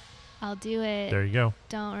 I'll do it. There you go.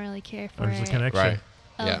 Don't really care for There's a it. connection. Right.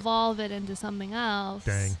 Yeah. Evolve it into something else.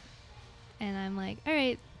 Dang. And I'm like, all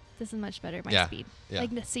right, this is much better. My Yeah. speed. Yeah.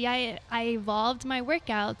 Like, see, I evolved my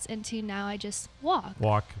workouts into now I just walk.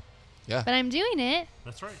 Walk. Yeah. But I'm doing it.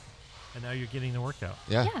 That's right. And now you're getting the workout.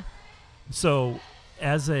 Yeah. Yeah. So,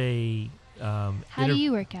 as a How do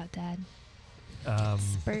you work out, Dad? um,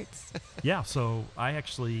 Spurts. yeah, so I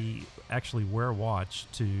actually wear a watch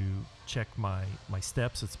to check my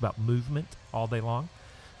steps. It's about movement all day long.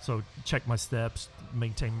 So check my steps,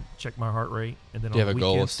 check my heart rate, and then Do you on have a the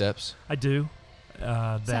goal of weekends, steps? I do. So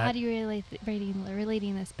how That do you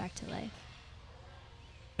relating this back to life?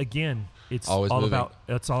 again, it's Always all moving. about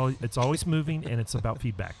it's always moving, and it's about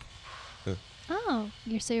feedback. Oh,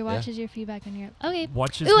 your watch is your feedback on your. Okay.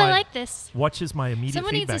 Watch is Ooh, my I like this. watch is my immediate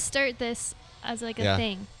Someone needs feedback. to start this as like a Yeah.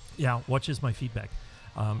 thing. Yeah, watch is my feedback.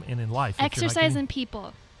 And in life, if you're not Exercising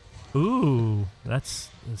people. Ooh, that's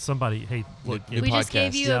somebody. Hey, look, New if- We just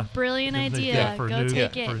gave podcast. you Yeah. a brilliant idea. Yeah, for Go new,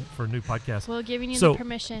 take it. For a new podcast. We're giving you So, the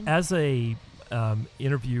permission. As a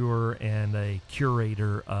interviewer and a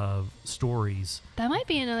curator of stories, That might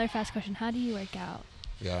be another fast question. How do you work out?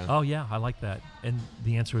 Yeah. oh yeah, I like that. And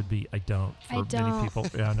the answer would be I don't. For I many don't. people,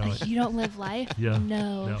 yeah, I know Like, it. you don't live life? Yeah.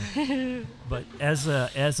 No. But as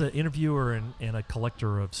an interviewer and a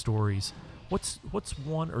collector of stories, what's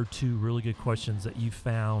one or two really good questions that you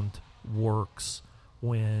found works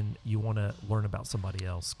when you want to learn about somebody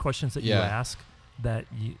else? Questions that you Yeah. ask that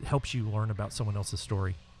helps you learn about someone else's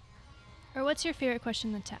story? Or what's your favorite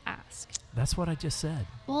question to ask? That's what I just said.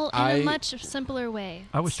 Well, in a much simpler way.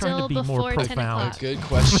 I was trying to Still be more before 10 profound. o'clock. A good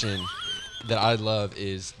question that I love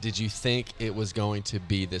is, did you think it was going to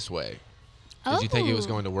be this way? Did you think it was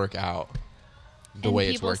going to work out the And way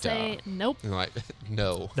it's people worked say, out? nope. And like,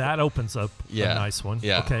 no. That opens up Yeah. a nice one.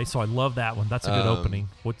 Yeah. Okay, so I love that one. That's a good Um, opening.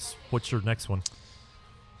 What's your next one?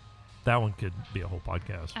 That one could be a whole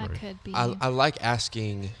podcast, That right? could be. I like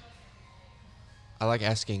asking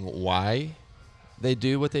why they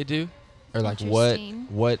do what they do, or like Interesting.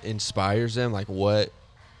 what inspires them, like what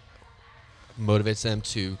motivates them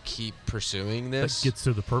to keep pursuing That this. gets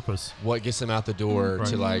to the purpose. What gets them out the door Right.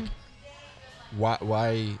 to like,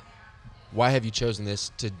 why have you chosen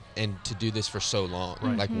this to do this for so long?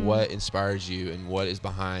 Right. Like, what inspires you and what is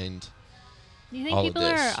behind? Do you think all of people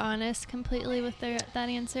are this. honest completely with that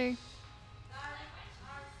answer?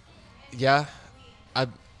 Yeah,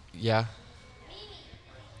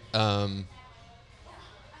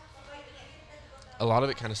 a lot of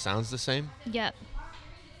it kind of sounds the same, Yep.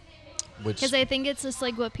 which Because I think it's just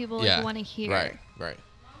like what people like want to hear. right.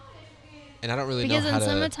 And I don't really Because know how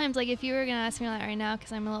then to. sometimes, like, if you were gonna ask me that right now,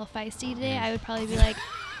 because I'm a little feisty today, I would probably be like,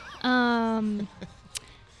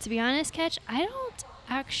 to be honest, Catch, I don't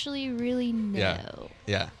actually really know.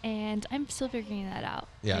 Yeah. And I'm still figuring that out.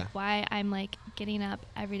 Yeah. Like why I'm like getting up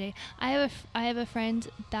every day. I have a friend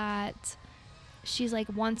that she's like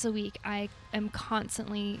once a week I am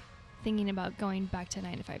constantly thinking about going back to a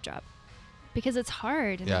 9-to-5 job because it's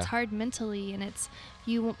hard and Yeah. it's hard mentally and it's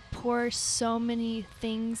you pour so many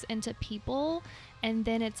things into people and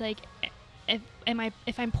then it's like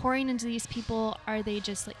if I'm pouring into these people, are they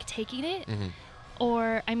just like taking it? Mm-hmm.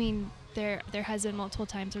 Or I mean there has been multiple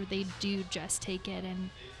times where they do just take it and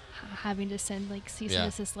having to send like cease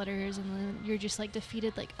and desist letters and then you're just like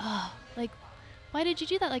defeated like, oh, like why did you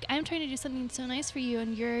do that? Like I'm trying to do something so nice for you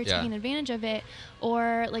and you're taking advantage of it.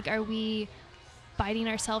 Or like are we biting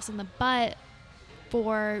ourselves in the butt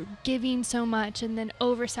for giving so much and then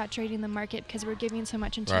oversaturating the market because we're giving so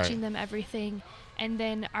much and teaching them everything, and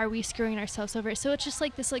then are we screwing ourselves over? So it's just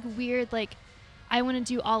like this like weird like I want to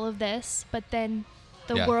do all of this, but then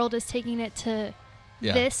the world is taking it to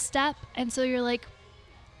this step, and so you're like,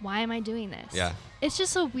 why am I doing this? Yeah. It's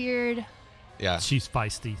just a weird. Yeah. She's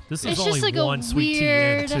feisty. This It's is just only like a one sweet tea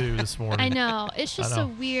weird- in two this morning. I know. It's just know. a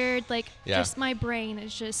weird like. Yeah. Just my brain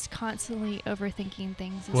is just constantly overthinking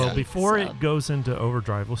things. this Well, week, before so. it goes into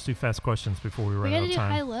overdrive, let's do fast questions before we we run gotta out of do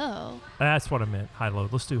time. high low. That's what I meant. High low.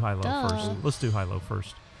 Let's do high low Duh. first. Let's do high low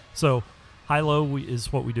first. So, high low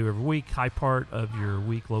is what we do every week. High part of your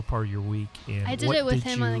week, low part of your week. And I did what it with did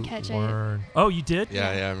him on the you catch. learn? Oh, you did? Yeah.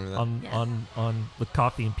 I remember that. On the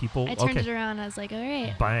coffee and people. I turned okay. it around. I was like, all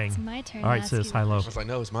right, Bang. it's my turn. All right, to ask sis. you High low. I was like,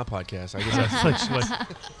 no, it's my podcast. I guess It's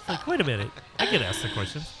like, wait a minute. I get asked the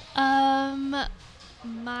questions.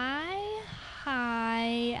 My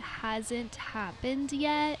high hasn't happened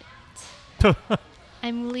yet.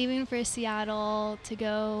 I'm leaving for Seattle to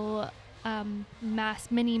go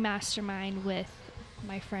mini mastermind with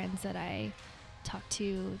my friends that I talk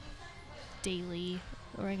to daily.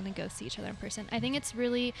 We're going to go see each other in person. I think it's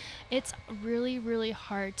really, really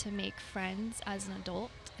hard to make friends as an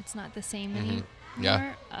adult. It's not the same anymore.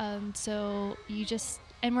 Yeah. So you just,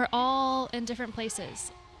 and we're all in different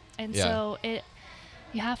places. And so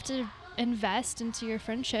you have to invest into your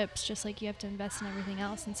friendships just like you have to invest in everything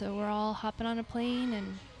else. And so we're all hopping on a plane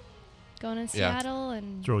and going to Seattle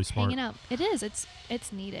and It's really smart. hanging out. It is. It's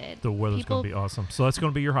needed. The weather's going to be awesome. So that's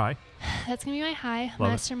going to be your high. That's going to be my high. Love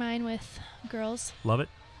it. Mastermind with girls. Love it.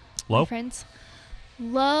 My Low? friends.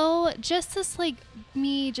 Low, just this like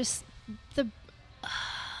me, just the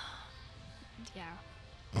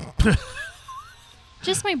yeah.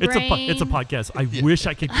 Just my brain. It's a podcast. I wish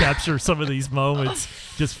I could capture some of these moments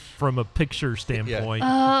just from a picture standpoint.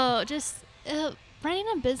 Oh, just running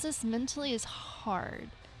a business mentally is hard.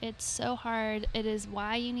 It's so hard. It is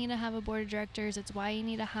why you need to have a board of directors. It's why you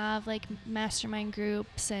need to have like mastermind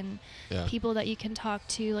groups and people that you can talk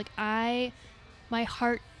to. Like my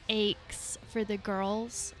heart aches for the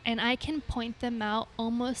girls, and I can point them out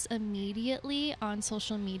almost immediately on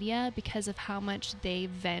social media because of how much they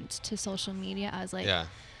vent to social media. I was like,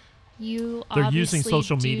 you They're obviously using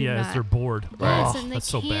social do media not. as their board. Yes, Oh, and they that's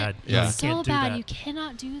so can't- bad. Yeah. No, you It's so can't do bad. that. You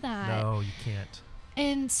cannot do that. No, you can't.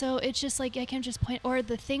 And so it's just like I can just point, or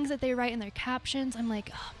the things that they write in their captions. I'm like,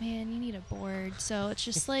 oh man, you need a board. So it's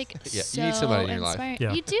just like you so need somebody in your life. inspiring.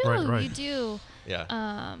 Yeah, You do, right. you do.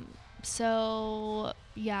 Yeah. So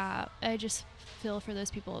yeah, I just feel for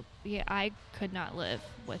those people. Yeah, I could not live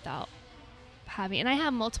without having, and I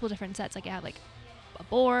have multiple different sets. Like I have like a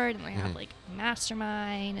board, and I have like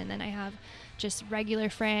mastermind, and then I have just regular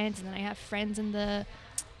friends, and then I have friends in the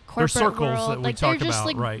There's corporate circles world. that we like talk they're just about,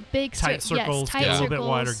 like right? big Tight circles, yes, tight get a circles. little bit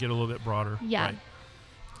wider, get a little bit broader. Yeah. Right.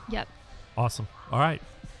 Yep. Awesome. All right.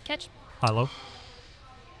 Catch. High-low.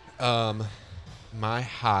 My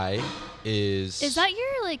high is. Is that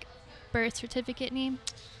your like birth certificate name?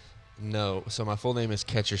 No. So my full name is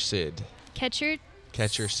Catcher Sid. Catcher.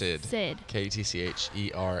 Catcher Sid. Sid.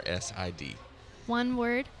 KTCHERSID. One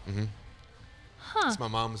word. Mm-hmm. Huh. It's my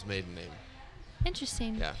mom's maiden name.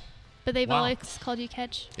 Interesting. Yeah. But they've Wow. always called you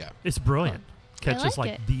Catch. Yeah. It's brilliant. Catch like is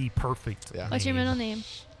like it. the perfect. Yeah. What's your middle name?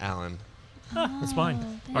 Alan. That's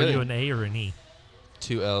fine. Oh, Are Really? you an A or an E?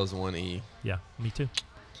 2 L's, 1 E. Yeah, me too.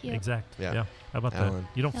 Cute. Exact. Yeah. Yeah. How about Alan. that?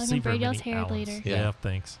 You don't Yeah, I see can very braid many y'all's hair Allens. later. Yeah. Yeah.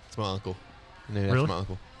 Thanks. It's my uncle. Named Really? after my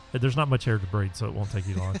uncle. There's not much hair to braid, so it won't take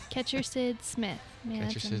you long. Catcher Sid Smith. Man,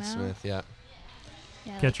 Catcher that's a Sid mouth. Smith. Yeah.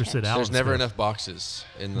 Yeah, I like Catcher Sid Catch. Alan There's never Smith. enough boxes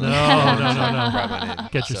in the. No, no, no. Grab my name.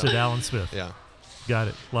 Catcher So, Sid Alan Smith. Yeah. Got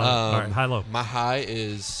it. Love it. All right. High-low. My high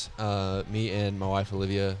is me and my wife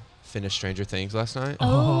Olivia finished Stranger Things last night.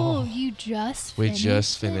 Oh, Oh. you just We finished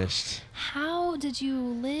just it? finished. How did you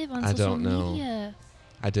live on I social don't know. media?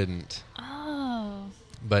 I didn't, Oh.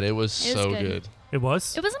 but it was It was so good. good. It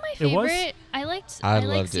was? It wasn't my It was? favorite. I liked I liked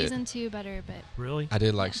loved it. season 2 better, but Really? I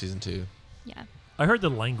did like season 2. yeah. I heard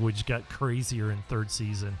the language got crazier in third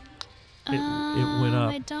season. It went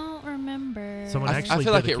up. I don't remember. Someone I actually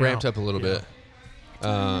feel like did it a ramped count. up a little Yeah. bit. I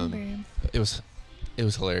don't remember. It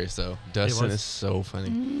was hilarious though. Dustin was. is so funny.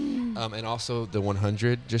 Mm. And also the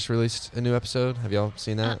 100 just released a new episode. Have y'all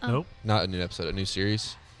seen that? Uh-uh. Nope. Not a new episode, a new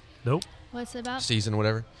series, Nope. What's it about? season,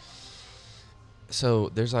 whatever. So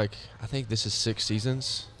there's like, I think this is 6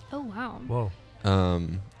 seasons. Oh wow. Whoa.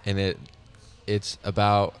 And it's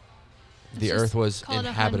about the It's just Earth was Called 100?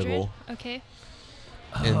 inhabitable, Okay.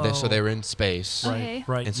 and so Oh. they were in space, Right. Okay.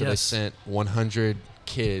 Right. and so they yes. sent 100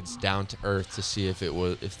 kids down to Earth to see if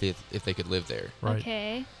they could live there. Right.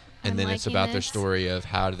 Okay. And I'm then it's liking about their this. story of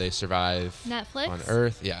how do they survive Netflix. on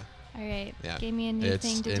Earth. Yeah. All right. Yeah. Gave me a new It's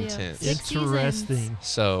thing to intense. do. 6 Interesting. seasons.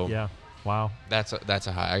 So Yeah. Wow. that's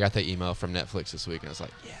a high. I got that email from Netflix this week, and I was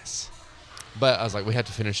like, yes. But I was like, we have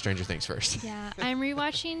to finish Stranger Things first. Yeah, I'm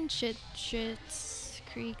rewatching Schitt's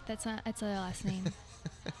Creek. That's a last name.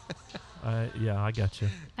 Yeah, I got you.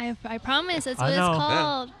 I promise that's I what it's know.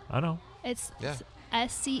 called. I know. It's Yeah.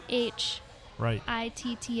 SCHITTS. Right.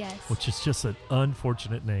 Which is just an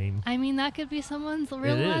unfortunate name. I mean, that could be someone's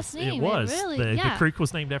real It last is. name. It was. really, The yeah. creek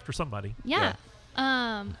was named after somebody. Yeah.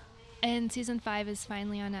 And season 5 is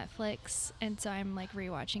finally on Netflix, and so I'm like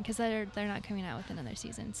rewatching because they're not coming out with another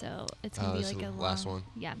season, so it's gonna be this like is a the last long- one?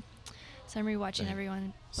 Yeah. So I'm rewatching Dang.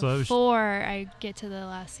 everyone So it was- before I get to the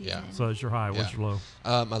last Yeah. season. So that's your high. What's Yeah. your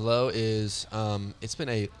low? My low is it's been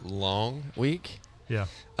a long week. Yeah.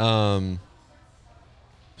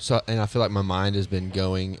 So and I feel like my mind has been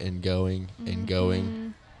going and going and going.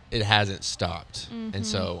 Mhm. It hasn't stopped, Mhm. and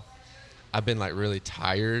so I've been like really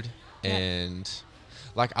tired, Yeah. and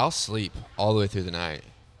like I'll sleep all the way through the night,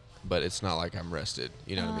 but it's not like I'm rested.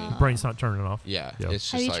 You know what I mean? Brain's not turning off. Yeah. Yeah. It's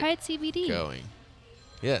just Have you like tried CBD? going.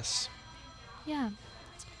 Yes. Yeah,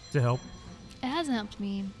 To help. it hasn't helped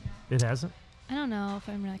me. It hasn't. I don't know if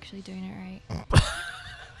I'm actually doing it right.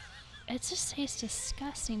 It just tastes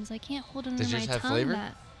disgusting. So I can't hold it under Does my yours have tongue.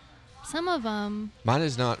 flavor? Some of them. Mine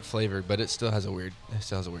is not flavored, but it still has a weird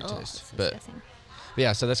taste. It's But disgusting.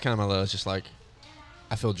 yeah, so that's kind of my low. It's just like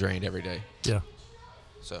I feel drained every day. Yeah.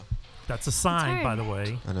 So That's a sign, by hard. the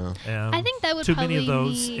way. I know. I think that would too many of probably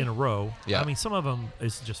those be- in a row. Yeah. I mean, some of them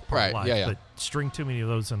is just part Right, of life. yeah, yeah. But string too many of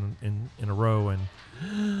those in a row and.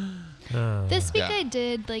 This week Yeah. I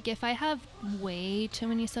did, like, if I have way too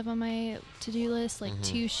many stuff on my to-do list, like Mhm.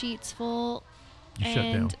 2 sheets full, You shut down.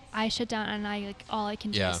 and I shut down, and I, like, all I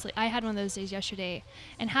can do Yeah. is sleep. I had one of those days yesterday,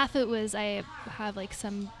 and half it was I have, like,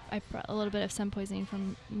 a little bit of sun poisoning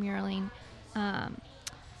from muraling,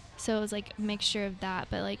 so it was, like, a mixture of that,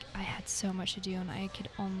 but, like, I had so much to do, and I could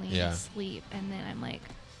only Yeah. sleep, and then I'm like,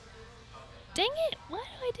 dang it, why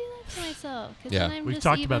do I do that to myself? 'Cause Yeah. then I'm We've just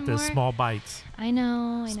talked about even this. more- Small bites. I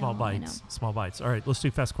know. Small bites. Small bites. All right, let's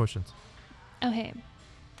do fast questions. Okay.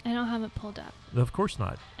 I don't have it pulled up. Of course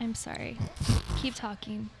not. I'm sorry. Keep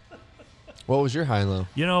talking. What was your high and low?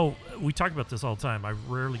 You know, we talk about this all the time. I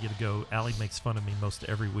rarely get to go. Allie makes fun of me most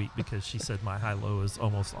every week because she said my high-low is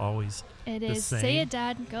almost always It the is. Say same. it,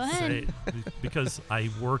 Dad. Go ahead. because I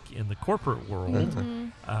work in the corporate world.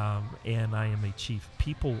 Mhm. And I am a chief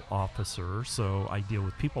people officer, so I deal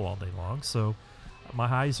with people all day long. So my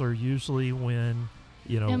highs are usually when,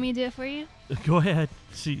 you know. You want me to do it for you? Go ahead.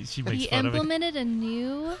 She makes We fun of me. implemented a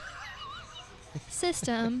new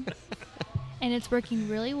system and it's working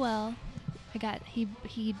really well.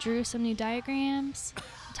 He drew some new diagrams,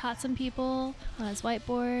 taught some people on his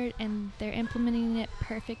whiteboard, and they're implementing it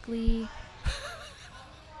perfectly.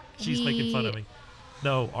 She's making fun of me.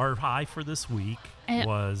 No, our high for this week And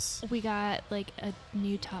was we got like a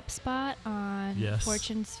new top spot on Yes.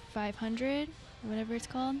 Fortune's 500, whatever it's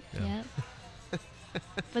called. Yeah. Yep.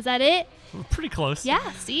 Was that it? pretty close. Yeah.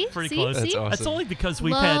 See. Pretty See? close. See? That's awesome. That's only because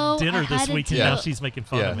we've Low, had dinner I this had to week, and deal- now she's making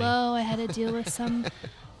fun Yeah. of me. Low. I had to deal with some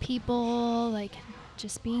people like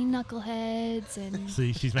just being knuckleheads and.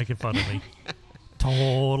 See, she's making fun of me.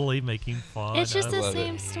 Totally making fun. It's just of the love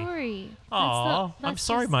same me. story. Aw, I'm that's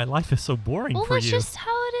sorry, just- my life is so boring Well, for that's you. just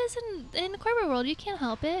how it is in the corporate world. You can't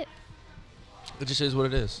help it. It just is what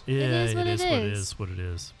it is. Yeah, is what it is. what it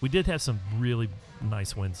is. We did have some really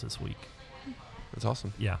nice wins this week. It's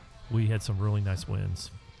awesome. Yeah, we had some really nice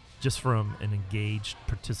wins, just from an engaged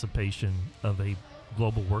participation of a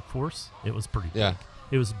global workforce. It was pretty Yeah.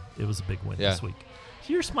 big. It was a big win Yeah. this week.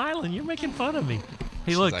 You're smiling. You're making fun of me. Hey,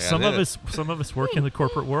 She's look, like, I some did of it. us work in the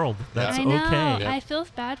corporate world. That's I know. okay. Yeah. I feel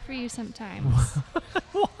bad for you sometimes.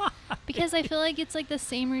 Because I feel like it's like the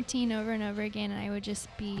same routine over and over again, and I would just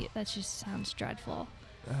be. That just sounds dreadful.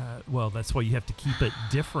 Well, that's why you have to keep it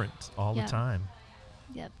different all Yeah. the time.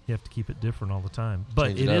 Yep. You have to keep it different all the time. But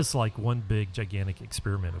Change it it up. is like one big, gigantic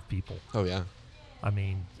experiment of people. Oh yeah. I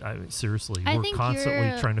mean, seriously, I we're think constantly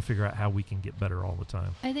you're- trying to figure out how we can get better all the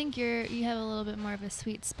time. I think you have a little bit more of a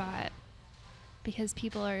sweet spot because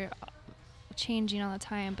people are changing all the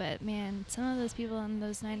time. But man, some of those people in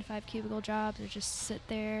those 9 to 5 cubicle jobs are just sit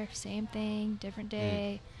there, same thing, different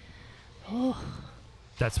day. Oh,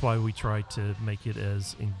 That's why we try to make it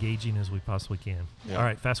as engaging as we possibly can. Yeah. All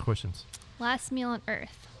right, fast questions. last meal on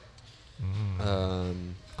Earth.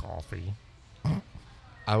 Coffee.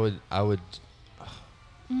 I would.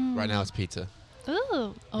 Mm. Right now it's pizza. Ooh.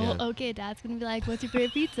 Oh, Yeah. okay. Dad's gonna be like, "What's your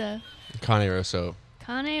favorite pizza?" Cane Rosso.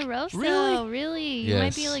 Cane Rosso. Really? Really? You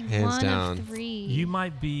might be Yes, like hands one down. of 3. You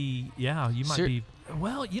might be, you might Ser- be.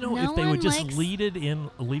 Well, No if they would one just likes- leave it in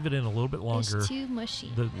a little bit longer. It's too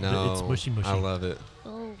mushy. No. It's mushy. I love it.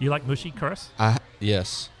 Oh. You like mushy, Chris?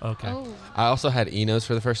 Yes. Okay. Oh. I also had Eno's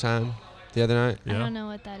for the first time the other night, I Yeah. don't know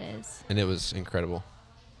what that is. and it was incredible.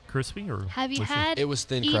 Crispy or Have you mushy? had It was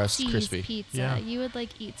thin crust, Eatsy's crispy. pizza? Yeah. You would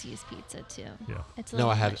like Eatsy's pizza too. Yeah. It's a No,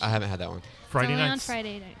 little I mushy. haven't had that one. Friday it's only nights. on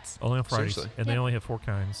Friday nights. Only on Fridays. Seriously? And they Yep. only have 4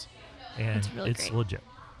 kinds. And It's really it's great. legit.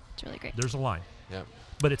 It's really great. There's a line. Yeah.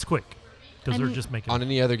 But it's quick. Because they're I'm- just making On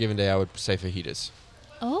any other given day, I would say fajitas.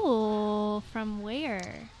 Oh, from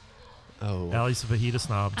where? Oh. Allie's a fajita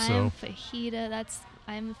snob, I'm so fajita.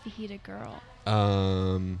 I'm a fajita girl.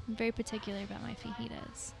 Um. I'm very particular about my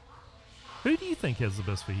fajitas. who do you think has the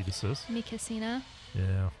best fajita, sis? Mi Casina.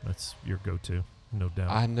 Yeah, that's your go-to, no doubt.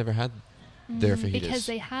 I never had their fajitas. Because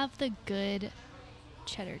they have the good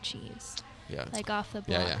cheddar cheese, Yeah. like off the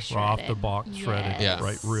block Yeah, yeah. shredded. We're off the box, shredded, Yeah.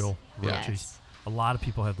 right? Real Yeah. cheese. A lot of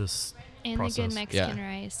people have this. And the process. good Mexican Yeah.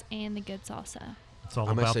 rice and the good salsa. It's all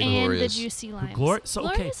I'm gonna about say the, And the Gloria's. juicy limes. Gloria's,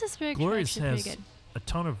 okay, Gloria's is very Gloria's actually has pretty good. a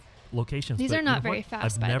ton of locations. These but are you not know very what?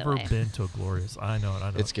 fast, I've by the never way. been to a Gloria's. I know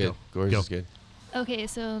it. It's good. Go. Gloria's Go. is good. Okay,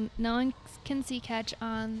 so no one can see Catch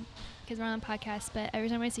on because we're on a podcast, but every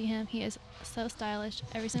time I see him, he is so stylish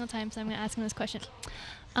every single time. So I'm gonna ask him this question: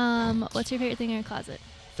 what's your favorite thing in your closet?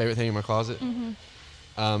 Favorite thing in my closet?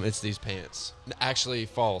 Mm-hmm. It's these pants. Actually,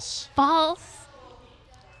 false. False.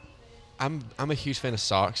 I'm a huge fan of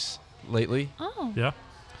socks lately, Oh. Yeah.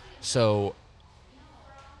 so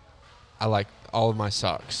I like all of my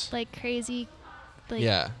socks. Like crazy. Like,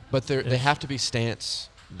 Yeah, but they Ish. have to be Stance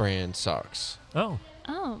brand socks. Oh,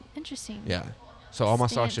 Oh, interesting. Yeah, so all my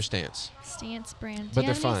socks are Stance. Stance. Stance brand. But Do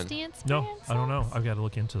you they're have any fun. Stance no, brand I don't know. socks? I've got to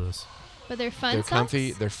look into this. But they're fun. They're comfy.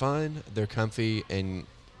 socks? They're fun. They're comfy, and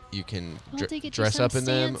you can I'll have to get you dress some up in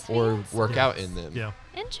them Stance or fans. work Yeah. out in them. Yeah.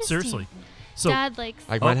 Interesting. Seriously. So Dad likes.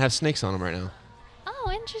 Like Oh. mine have snakes on them right now.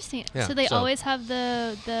 Oh, interesting. Yeah, so they so- always have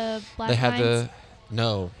the black they have lines?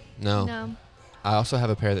 no. No. I also have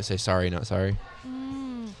a pair that say sorry, not sorry.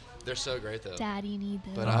 Mm, They're so great though. Daddy need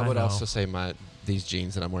this. But I I would know. also say these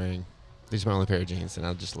jeans that I'm wearing. These are my only pair of jeans, and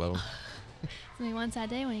I just love them. It's only one sad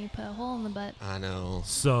day when you put a hole in the butt. I know.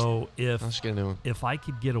 So if I'll just get a new one. if I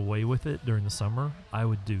could get away with it during the summer, I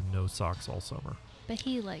would do no socks all summer. But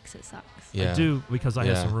he likes his socks. Yeah. I do because I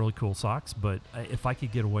have Yeah. some really cool socks. But if I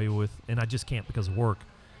could get away with, and I just can't because of work,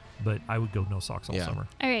 but I would go no socks all Yeah. summer.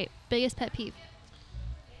 All right, biggest pet peeve.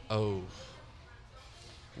 Oh.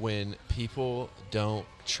 When people don't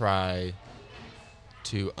try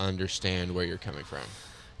to understand where you're coming from.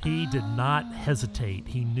 He did not hesitate.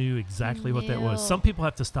 He knew exactly what that was. Knew. Some people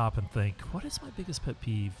have to stop and think, "What is my biggest pet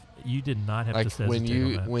peeve?" You did not have Like to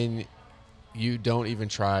hesitate when on that. you don't even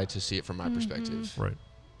try to see it from my perspective Right.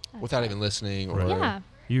 That's without hard. even listening or. Right. Yeah.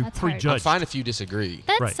 You That's hard. I'm prejudge. fine if you disagree.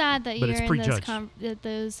 That's Right. sad that But you're it's in prejudged. that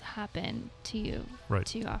those happen to you Right.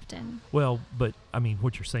 too often. Well, but I mean,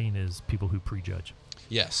 what you're saying is people who prejudge.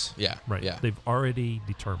 Yes. Yeah. Right. Yeah. They've already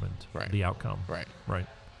determined Right. the outcome. Right. Right.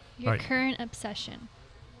 Your Right. current obsession.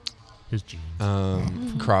 His genes.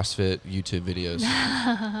 CrossFit YouTube videos.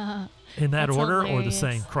 In that That's order or the hilarious.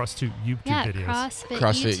 same CrossFit YouTube Yeah, videos?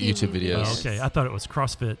 CrossFit YouTube videos. Oh, okay. I thought it was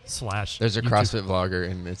CrossFit / There's a YouTube. CrossFit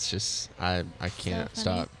vlogger, and it's just I can't funny.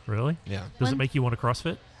 stop. Really? Yeah. Does it One- make you want to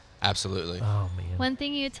CrossFit? Absolutely. Oh man. One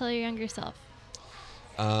thing you would tell your younger self.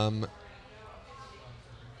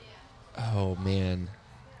 Oh man,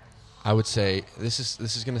 I would say this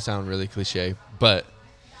is gonna sound really cliche, but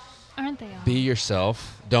Aren't they all? be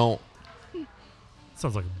yourself. Don't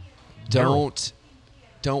Sounds like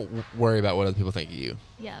worry about what other people think of you.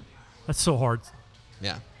 Yeah. that's so hard.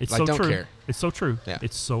 Yeah, It's like so don't true. care. It's so true. Yeah.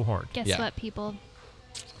 It's so hard. Guess Yeah. what, people?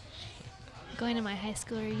 Going to my high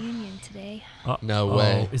school reunion today. No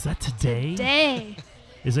way. Is that today? Today.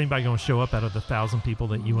 Is anybody going to show up out of the 1,000 people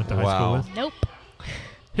that you went to high school Wow. with? Nope.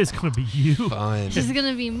 It's going to be you. Fun. This is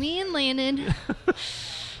gonna be me and Landon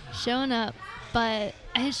showing up. But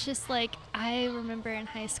it's just like, I remember in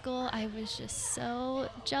high school, I was just so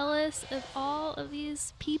jealous of all of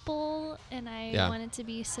these people, and I Yeah. wanted to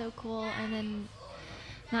be so cool. And then,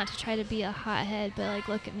 not to try to be a hothead, but like,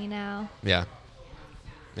 look at me now. Yeah.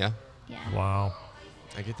 Yeah. Yeah. Wow.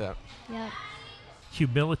 I get that. Yep.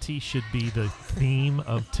 Humility should be the theme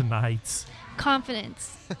of tonight's,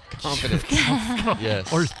 Confidence. Confidence.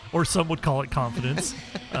 Yes. or some would call it confidence,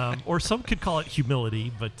 or some could call it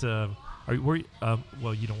humility. But well,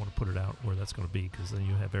 you don't want to put it out where that's going to be because then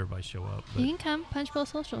you have everybody show up. But You can come, Punch Bowl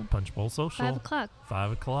Social. Punch Bowl Social, 5 o'clock.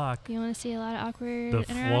 5 o'clock. You want to see a lot of awkward The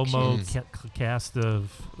interactions. Flomo cast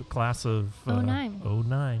of class of 09.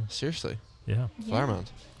 09. Seriously. Yeah. Flower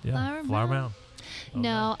Mound. Yeah. Flower Flower Mound. Mound.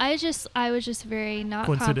 No, I was just very not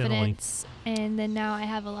Coincidentally. confident, and then now I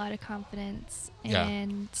have a lot of confidence. Yeah.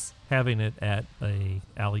 And Having it at a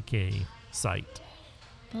Alley K site.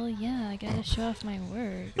 well, yeah, I gotta show off my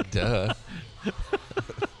work. Duh.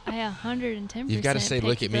 I 110%. You've got to say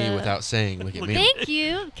 "look at picked me" the- without saying "look at me." Thank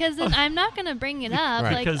you, because then I'm not gonna bring it up.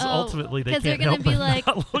 Right. Like, Because ultimately they 'cause can't they're gonna help be but like,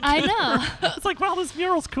 not look I at it. know. It's like, wow, this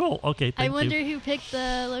mural's cool. Okay, thank I wonder you. who picked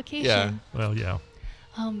the location. Yeah. Well, yeah.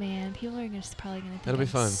 Oh man, people are probably gonna think That'll be I'm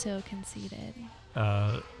fun. so conceited.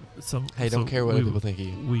 Hey, don't care what other people think of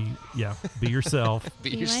you. Be yourself, Be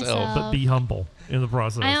Be yourself. myself. but be humble in the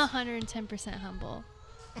process. I'm 110% humble.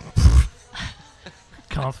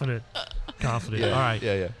 Confident. Yeah. All right.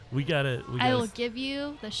 Yeah. Yeah. We gotta. I will give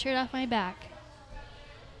you the shirt off my back.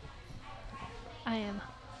 I am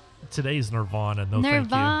Today's Nirvana. No,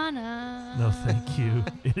 Nirvana. thank you. No,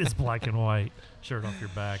 thank you. It is black and white. Shirt off your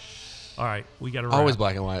back. All right, we got to wrap. Always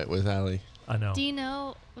black and white with Allie. I know. Do you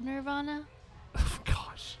know Nirvana?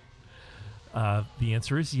 Gosh. The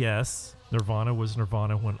answer is yes. Nirvana was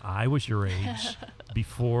Nirvana when I was your age,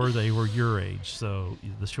 before they were your age. So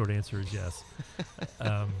the short answer is yes.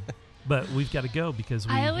 But we've got to go because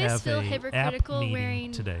we I always have feel a hypocritical app meeting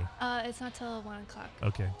wearing today. It's not till 1 o'clock.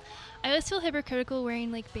 Okay. I always feel hypocritical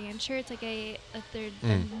wearing like band shirts, like they're the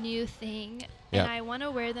Mm. new thing, Yeah. and I want to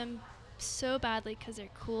wear them so badly because they're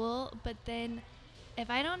cool. But then, if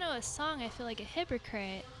I don't know a song, I feel like a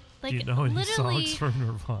hypocrite. Like Do you know any literally, songs from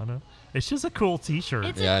Nirvana? It's just a cool T-shirt.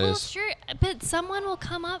 it's Yeah, a it cool is. shirt, but someone will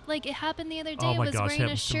come up. Like it happened the other day. Oh my I was gosh, wearing a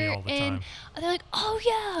happens to me shirt, all the and time. they're like, "Oh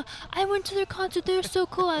yeah, I went to their concert. They're so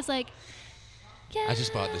cool." I was like, "Yeah." I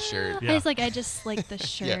just bought the shirt. Yeah. I was like, I just like the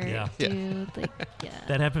shirt, Yeah. dude. Like, yeah.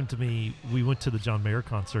 That happened to me. We went to the John Mayer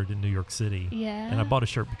concert in New York City. Yeah. And I bought a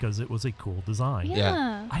shirt because it was a cool design.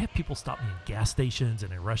 Yeah. I have people stop me in gas stations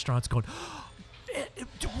and in restaurants going,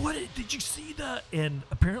 what did you see that? And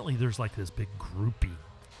apparently there's like this big groupie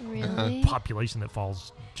Really? population that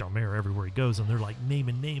follows John Mayer everywhere he goes, and they're like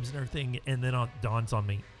naming names and everything. And then it dawns on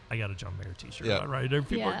me, I got a John Mayer T-shirt, Yeah. right? And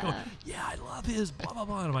people are Yeah. going, yeah, I love his blah blah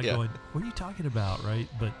blah. And I'm like Yeah. going, what are you talking about, right?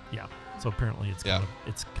 But yeah, so apparently it's Yeah.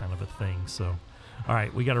 kind of a thing. So, all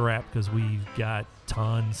right, we got to wrap because we've got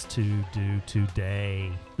tons to do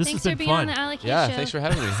today. This Thanks has for been being fun. on the Alley K Yeah, show. thanks for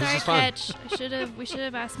having me. This Sorry, is fun. Ketch. We should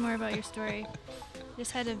have asked more about your story.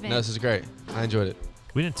 Just had to vent. No, this is great. I enjoyed it.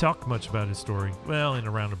 We didn't talk much about his story. Well, in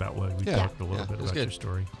a roundabout way, we Yeah. talked a little Yeah, bit it was about good. your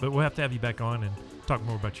story. But we'll have to have you back on and talk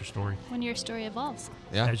more about your story When your story evolves.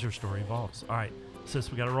 Yeah. as your story evolves. All right, sis,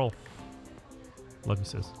 we got to roll. Love you,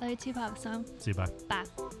 sis. Love you too, Papa Song. See you, bye. Bye.